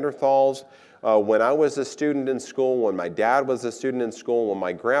is Neanderthals. When I was a student in school, when my dad was a student in school, when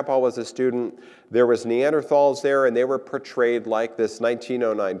my grandpa was a student, there was Neanderthals there, and they were portrayed like this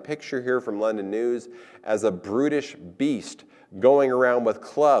 1909 picture here from London News as a brutish beast going around with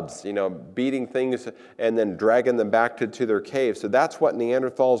clubs, beating things and then dragging them back to their caves. So that's what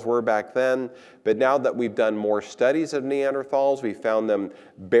Neanderthals were back then. But now that we've done more studies of Neanderthals, we found them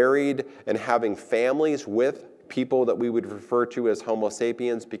buried and having families with people that we would refer to as Homo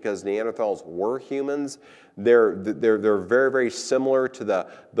sapiens because Neanderthals were humans. They're very, very similar to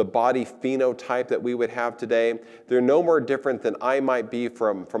the body phenotype that we would have today. They're no more different than I might be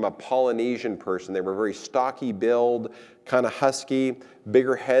from a Polynesian person. They were very stocky build, kind of husky,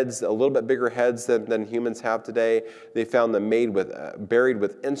 bigger heads, a little bit bigger heads than humans have today. They found them buried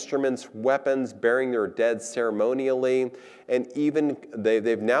with instruments, weapons, burying their dead ceremonially. And even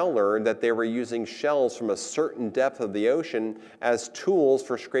they've now learned that they were using shells from a certain depth of the ocean as tools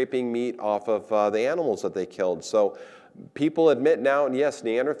for scraping meat off of the animals that they killed. So people admit now, yes,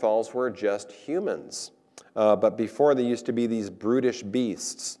 Neanderthals were just humans. But before, they used to be these brutish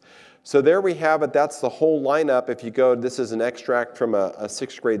beasts. So there we have it. That's the whole lineup. If you go, this is an extract from a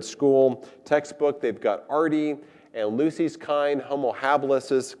 6th grade school textbook. They've got Artie and Lucy's kind, Homo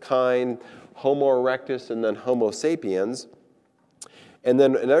habilis' kind, Homo erectus, and then Homo sapiens. And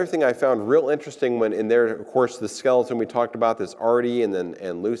then another thing I found real interesting when in there, of course, the skeleton we talked about, this Artie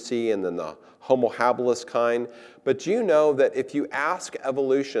and Lucy, and then the Homo habilis kind. But do you know that if you ask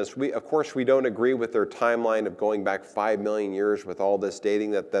evolutionists, of course we don't agree with their timeline of going back 5 million years with all this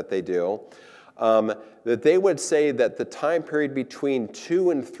dating that they do. that they would say that the time period between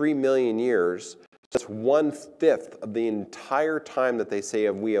 2 and 3 million years, just 1/5 of the entire time that they say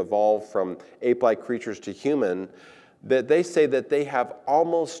we evolved from ape-like creatures to human, that they say that they have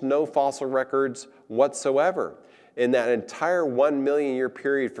almost no fossil records whatsoever. In that entire 1 million year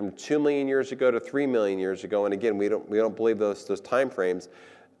period from 2 million years ago to 3 million years ago, and again, we don't believe those time frames,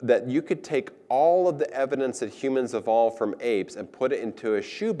 that you could take all of the evidence that humans evolved from apes and put it into a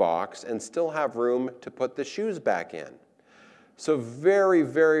shoebox and still have room to put the shoes back in. So very,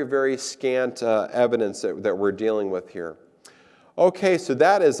 very, very scant evidence that we're dealing with here. Okay, so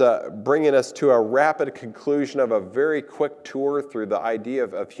that is bringing us to a rapid conclusion of a very quick tour through the idea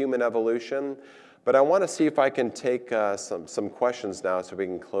of human evolution. But I want to see if I can take some questions now so we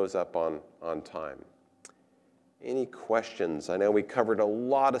can close up on time. Any questions? I know we covered a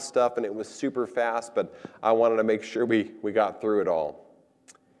lot of stuff and it was super fast, but I wanted to make sure we got through it all.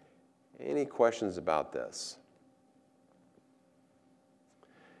 Any questions about this?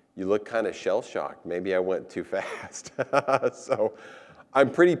 You look kind of shell-shocked. Maybe I went too fast. So I'm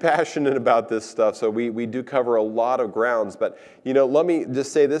pretty passionate about this stuff, so we do cover a lot of grounds. But, you know, let me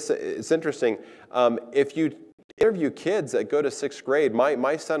just say this. It's interesting. If you interview kids that go to 6th grade,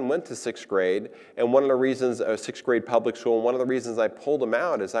 my son went to 6th grade, and one of the reasons, 6th grade public school, and one of the reasons I pulled him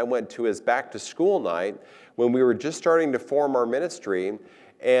out is I went to his back-to-school night when we were just starting to form our ministry.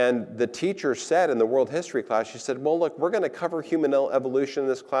 And the teacher said in the world history class, she said, well, look, we're going to cover human evolution in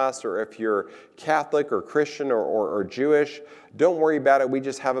this class, or if you're Catholic or Christian or Jewish, don't worry about it. We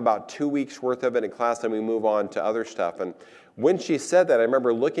just have about 2 weeks worth of it in class, and we move on to other stuff. And when she said that, I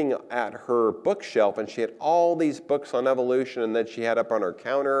remember looking at her bookshelf, and she had all these books on evolution, and then she had up on her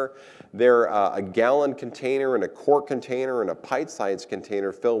counter there a gallon container and a quart container and a pint-sized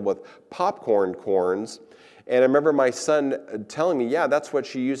container filled with popcorn corns. And I remember my son telling me, yeah, that's what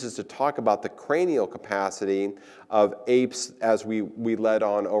she uses to talk about the cranial capacity of apes as we led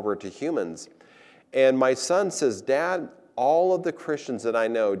on over to humans. And my son says, Dad, all of the Christians that I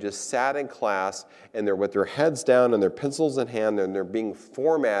know just sat in class and they're with their heads down and their pencils in hand and they're being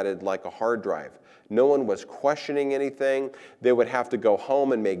formatted like a hard drive. No one was questioning anything. They would have to go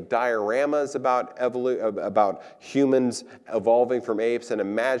home and make dioramas about humans evolving from apes and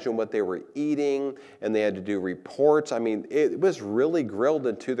imagine what they were eating, and they had to do reports. I mean, it was really grilled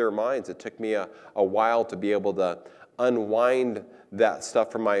into their minds. It took me a while to be able to unwind that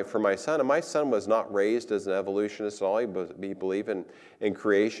stuff for my son. And my son was not raised as an evolutionist at all. He believed in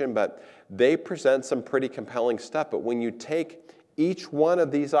creation, but they present some pretty compelling stuff. But when you take each one of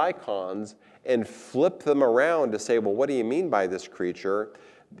these icons and flip them around to say, well, what do you mean by this creature?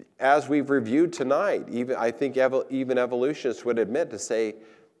 As we've reviewed tonight, I think even evolutionists would admit to say,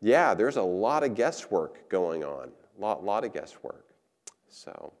 yeah, there's a lot of guesswork going on, lot of guesswork.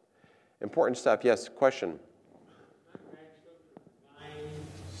 So, important stuff. Yes, question? 9,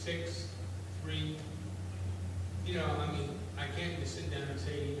 6, 3. You know, I mean, I can't just sit down and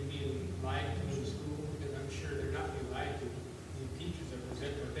say you're being lied to in school, because I'm sure they're not being lied to. The teachers are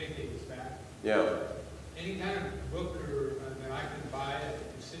presenting what they think is fact. Yeah. Any kind of book or that I can buy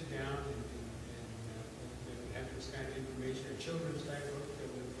to sit down and have this kind of information, or children's type book that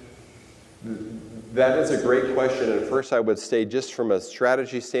would. That is a great question. And first I would say, just from a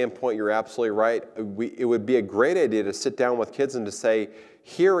strategy standpoint, you're absolutely right. It would be a great idea to sit down with kids and to say,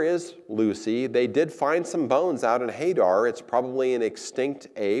 here is Lucy. They did find some bones out in Hadar. It's probably an extinct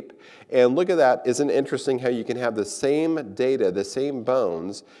ape. And look at that. Isn't it interesting how you can have the same data, the same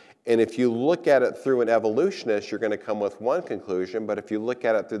bones, and if you look at it through an evolutionist, you're going to come with one conclusion, but if you look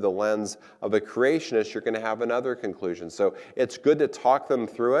at it through the lens of a creationist, you're going to have another conclusion. So it's good to talk them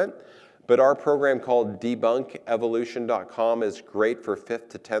through it, but our program called debunkevolution.com is great for 5th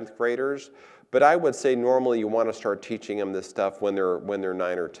to 10th graders, but I would say normally you want to start teaching them this stuff when they're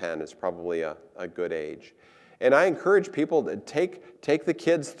 9 or 10. It's probably a good age. And I encourage people to take the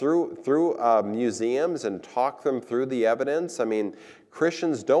kids through museums and talk them through the evidence. I mean,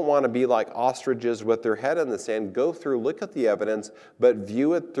 Christians don't want to be like ostriches with their head in the sand. Go through, look at the evidence, but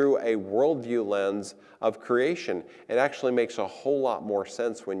view it through a worldview lens of creation. It actually makes a whole lot more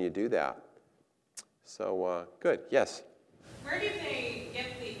sense when you do that. So, good. Yes? Where do they get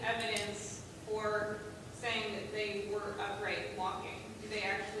the evidence for saying that they were upright walking? Do they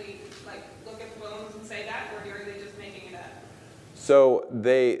actually look at the bones and say that, or are they just making it up? So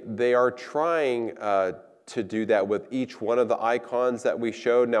they are trying to do that with each one of the icons that we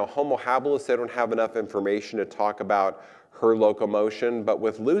showed. Now, Homo habilis, they don't have enough information to talk about her locomotion, but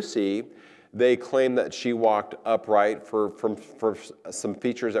with Lucy, They claim that she walked upright for some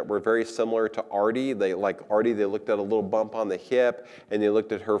features that were very similar to Artie. Like Artie, they looked at a little bump on the hip, and they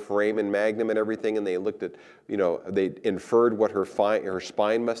looked at her foramen magnum and everything, and they looked at, they inferred what her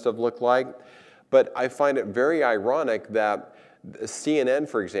spine must have looked like. But I find it very ironic that CNN,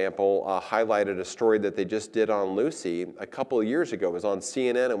 for example, highlighted a story that they just did on Lucy a couple of years ago. It was on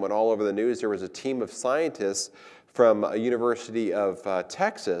CNN and went all over the news. There was a team of scientists from a University of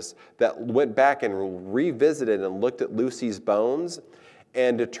Texas that went back and revisited and looked at Lucy's bones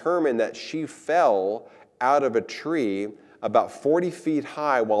and determined that she fell out of a tree about 40 feet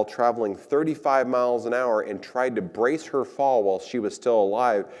high while traveling 35 miles an hour and tried to brace her fall while she was still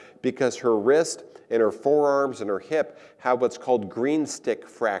alive because her wrist and her forearms and her hip have what's called green stick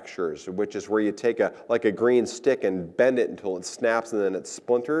fractures, which is where you take a green stick and bend it until it snaps and then it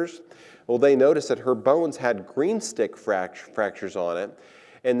splinters. Well, they noticed that her bones had green stick fractures on it,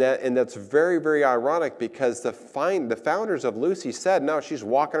 and that's very, very ironic because the founders of Lucy said, no, she's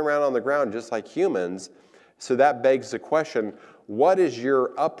walking around on the ground just like humans. So that begs the question, what is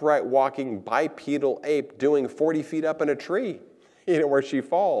your upright walking bipedal ape doing 40 feet up in a tree, where she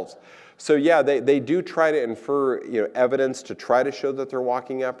falls? So yeah, they do try to infer evidence to try to show that they're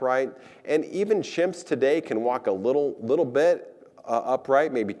walking upright. And even chimps today can walk a little bit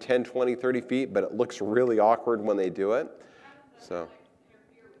upright, maybe 10, 20, 30 feet, but it looks really awkward when they do it. So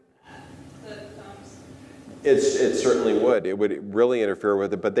it certainly would. It would really interfere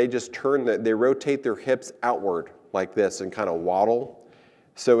with it, but they just they rotate their hips outward like this and kind of waddle.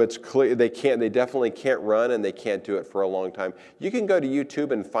 So it's clear they definitely can't run, and they can't do it for a long time. You can go to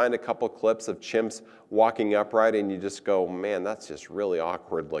YouTube and find a couple clips of chimps walking upright, and you just go, man, that's just really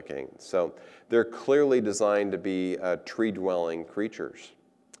awkward looking. So they're clearly designed to be tree-dwelling creatures.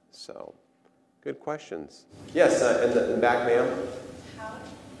 So, good questions. Yes, in the back, ma'am.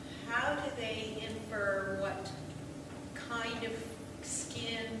 How do they infer what kind of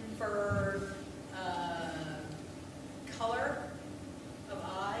skin, fur, color of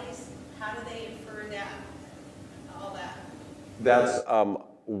eyes? How do they infer that, all that? That's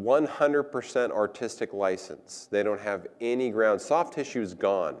 100% artistic license. They don't have any ground. Soft tissue is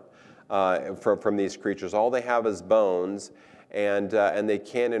gone from these creatures. All they have is bones, and they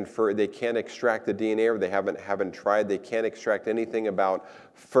can't extract the DNA, or they haven't tried. They can't extract anything about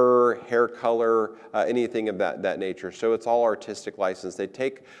fur, hair color, anything of that nature. So it's all artistic license. They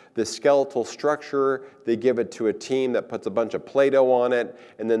take the skeletal structure, they give it to a team that puts a bunch of Play-Doh on it,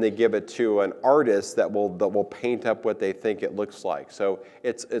 and then they give it to an artist that will paint up what they think it looks like. So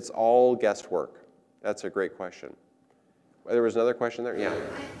it's all guesswork. That's a great question. There was another question there? Yeah.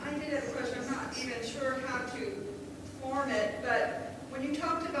 I did have a question. I'm not even sure how to form it, but when you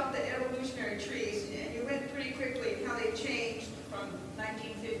talked about the evolutionary trees, and you went pretty quickly how they changed from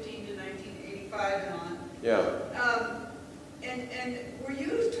 1915 to 1985 and on. Yeah. And were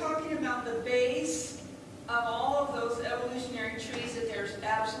you talking about the base of all of those evolutionary trees, that there's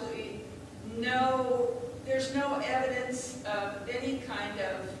absolutely no evidence of any kind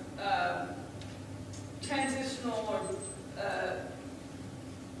of transitional or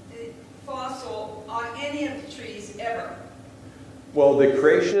fossil on any of the trees ever? Well, the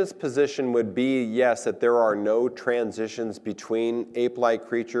creationist position would be, yes, that there are no transitions between ape-like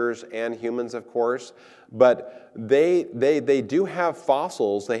creatures and humans, of course, but they do have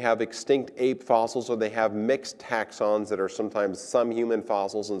fossils. They have extinct ape fossils, or they have mixed taxons that are sometimes some human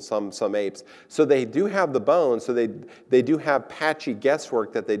fossils and some apes. So they do have the bones, so they do have patchy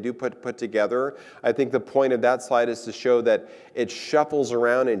guesswork that they do put together. I think the point of that slide is to show that it shuffles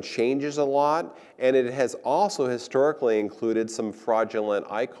around and changes a lot, and it has also historically included some fraudulent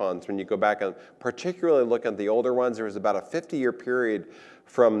icons. When you go back and particularly look at the older ones, there was about a 50-year period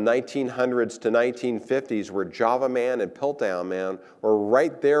from 1900s to 1950s where Java Man and Piltdown Man were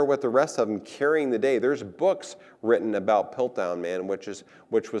right there with the rest of them carrying the day. There's books written about Piltdown Man, which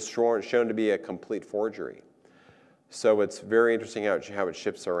was shown to be a complete forgery. So it's very interesting how it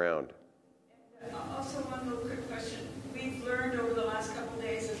shifts around. Also, one little quick question. We've learned over the last couple of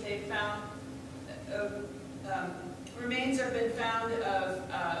days that they found remains have been found of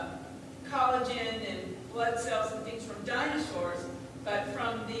collagen and blood cells and things from dinosaurs, but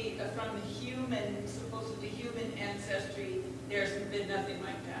from the human, supposedly human ancestry, there's been nothing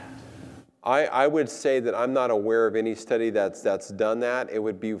like that. I would say that I'm not aware of any study that's done that. It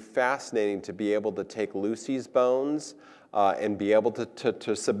would be fascinating to be able to take Lucy's bones and be able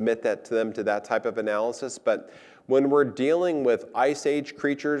to submit that to them to that type of analysis. But when we're dealing with Ice Age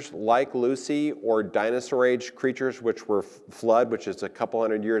creatures like Lucy, or Dinosaur Age creatures, which were flood, which is a couple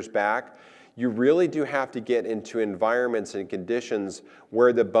hundred years back, you really do have to get into environments and conditions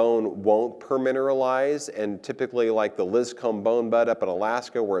where the bone won't permineralize, and typically like the Liscombe bone bed up in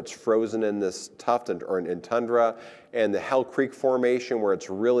Alaska where it's frozen in this tuft or in tundra, and the Hell Creek Formation where it's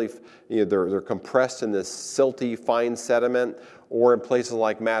really, they're compressed in this silty, fine sediment, or in places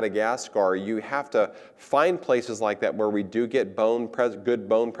like Madagascar. You have to find places like that where we do get good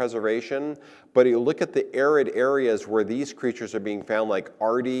bone preservation, but you look at the arid areas where these creatures are being found, like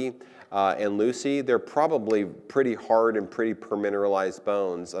Artie and Lucy, they're probably pretty hard and pretty permineralized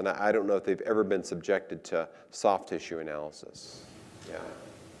bones, and I don't know if they've ever been subjected to soft tissue analysis. Yeah.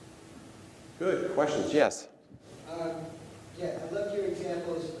 Good. Questions? Yes? Yeah, I loved your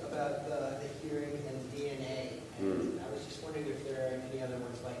examples about the hearing and DNA. And I was just wondering if there are any other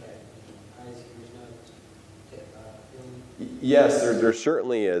ones like that. Isaac, Yes, there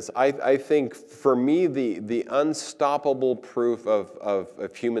certainly is. I think for me, the unstoppable proof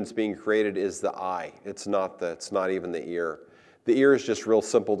of humans being created is the eye. It's not even the ear. The ear is just real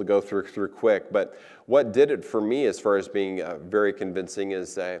simple to go through quick. But what did it for me, as far as being very convincing,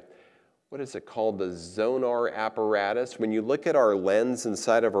 is what is it called? The zonar apparatus. When you look at our lens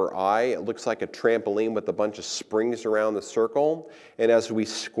inside of our eye, it looks like a trampoline with a bunch of springs around the circle. And as we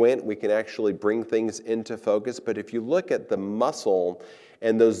squint, we can actually bring things into focus. But if you look at the muscle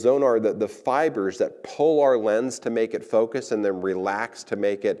and those zonar, the fibers that pull our lens to make it focus and then relax to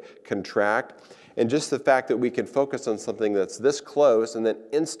make it contract, and just the fact that we can focus on something that's this close and then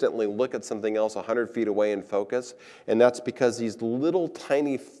instantly look at something else 100 feet away and focus, and that's because these little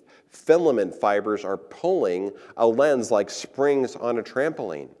tiny filament fibers are pulling a lens like springs on a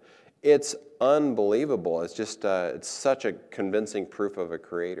trampoline. It's unbelievable. It's just, it's such a convincing proof of a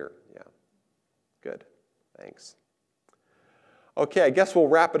creator. Yeah. Good. Thanks. Okay, I guess we'll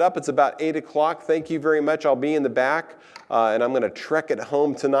wrap it up. It's about 8 o'clock. Thank you very much. I'll be in the back, and I'm going to trek it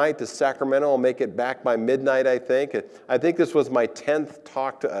home tonight to Sacramento. I'll make it back by midnight, I think. I think this was my 10th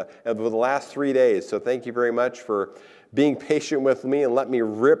talk of the last 3 days, so thank you very much for being patient with me and let me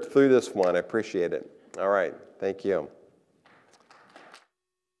rip through this one. I appreciate it. All right. Thank you.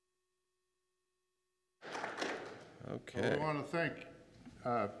 Okay. Well, I want to thank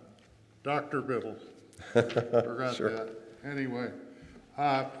Dr. Biddle. Forgot Sure. that. Anyway,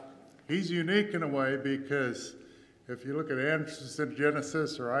 he's unique in a way because if you look at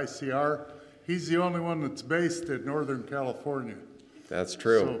Genesis or ICR, he's the only one that's based in Northern California. That's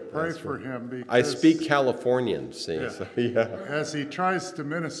true. So pray That's for true. him. Because, I speak Californian, see. Yeah. So, yeah. As he tries to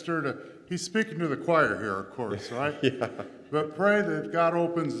minister to, he's speaking to the choir here, of course, right? Yeah. But pray that God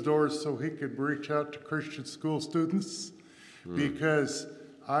opens doors so he can reach out to Christian school students, because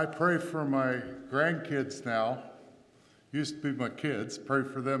I pray for my grandkids now. Used to be my kids, pray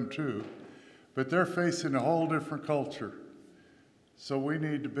for them too. But they're facing a whole different culture. So we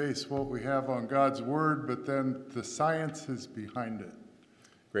need to base what we have on God's word, but then the science is behind it.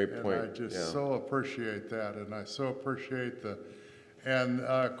 Great point. And I just so appreciate that, and I so appreciate and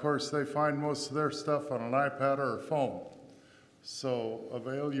of course they find most of their stuff on an iPad or a phone. So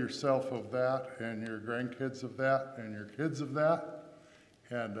avail yourself of that, and your grandkids of that, and your kids of that,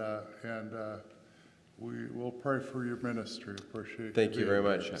 and we will pray for your ministry. Appreciate. Thank you very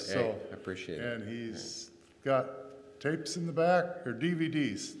much. So, I appreciate it. And he's got tapes in the back, or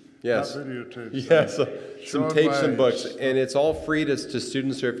DVDs. Yes. Not videotapes. Yes, some Showing tapes my and books, age. and it's all free to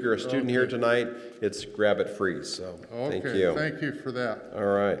students. So if you're a student here Okay. tonight, it's grab it free. So thank Okay, you. thank you for that. All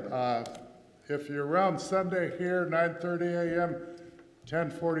right. If you're around Sunday here, 9:30 a.m.,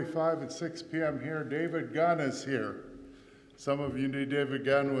 10:45 and 6 p.m. here, David Gunn is here. Some of you knew David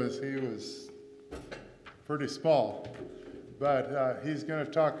Gunn he was pretty small, but he's going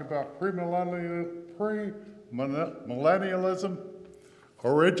to talk about premillennialism,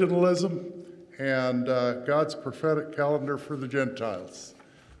 originalism, and God's prophetic calendar for the Gentiles.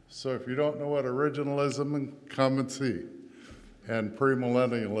 So if you don't know what originalism, come and see, and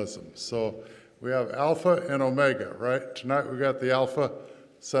premillennialism. So we have Alpha and Omega, right? Tonight we got the Alpha,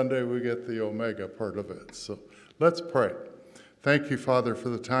 Sunday we get the Omega part of it. So let's pray. Thank you, Father, for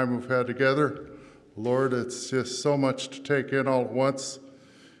the time we've had together. Lord, it's just so much to take in all at once.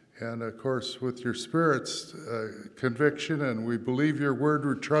 And of course, with your Spirit's conviction, and we believe your word,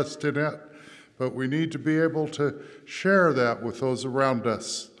 we trust in it, but we need to be able to share that with those around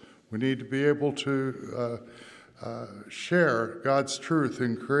us. We need to be able to share God's truth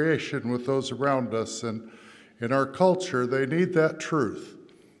in creation with those around us. And in our culture, they need that truth,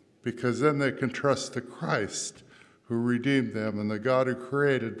 because then they can trust the Christ who redeemed them and the God who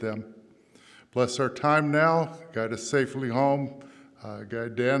created them. Bless our time now. Guide us safely home.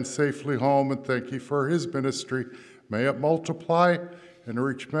 Guide Dan safely home, and thank you for his ministry. May it multiply and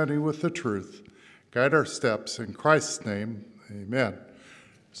reach many with the truth. Guide our steps in Christ's name, amen.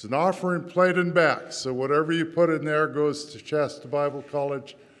 It's an offering plate and back, so whatever you put in there goes to Shasta Bible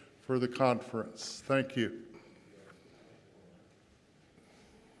College for the conference. Thank you.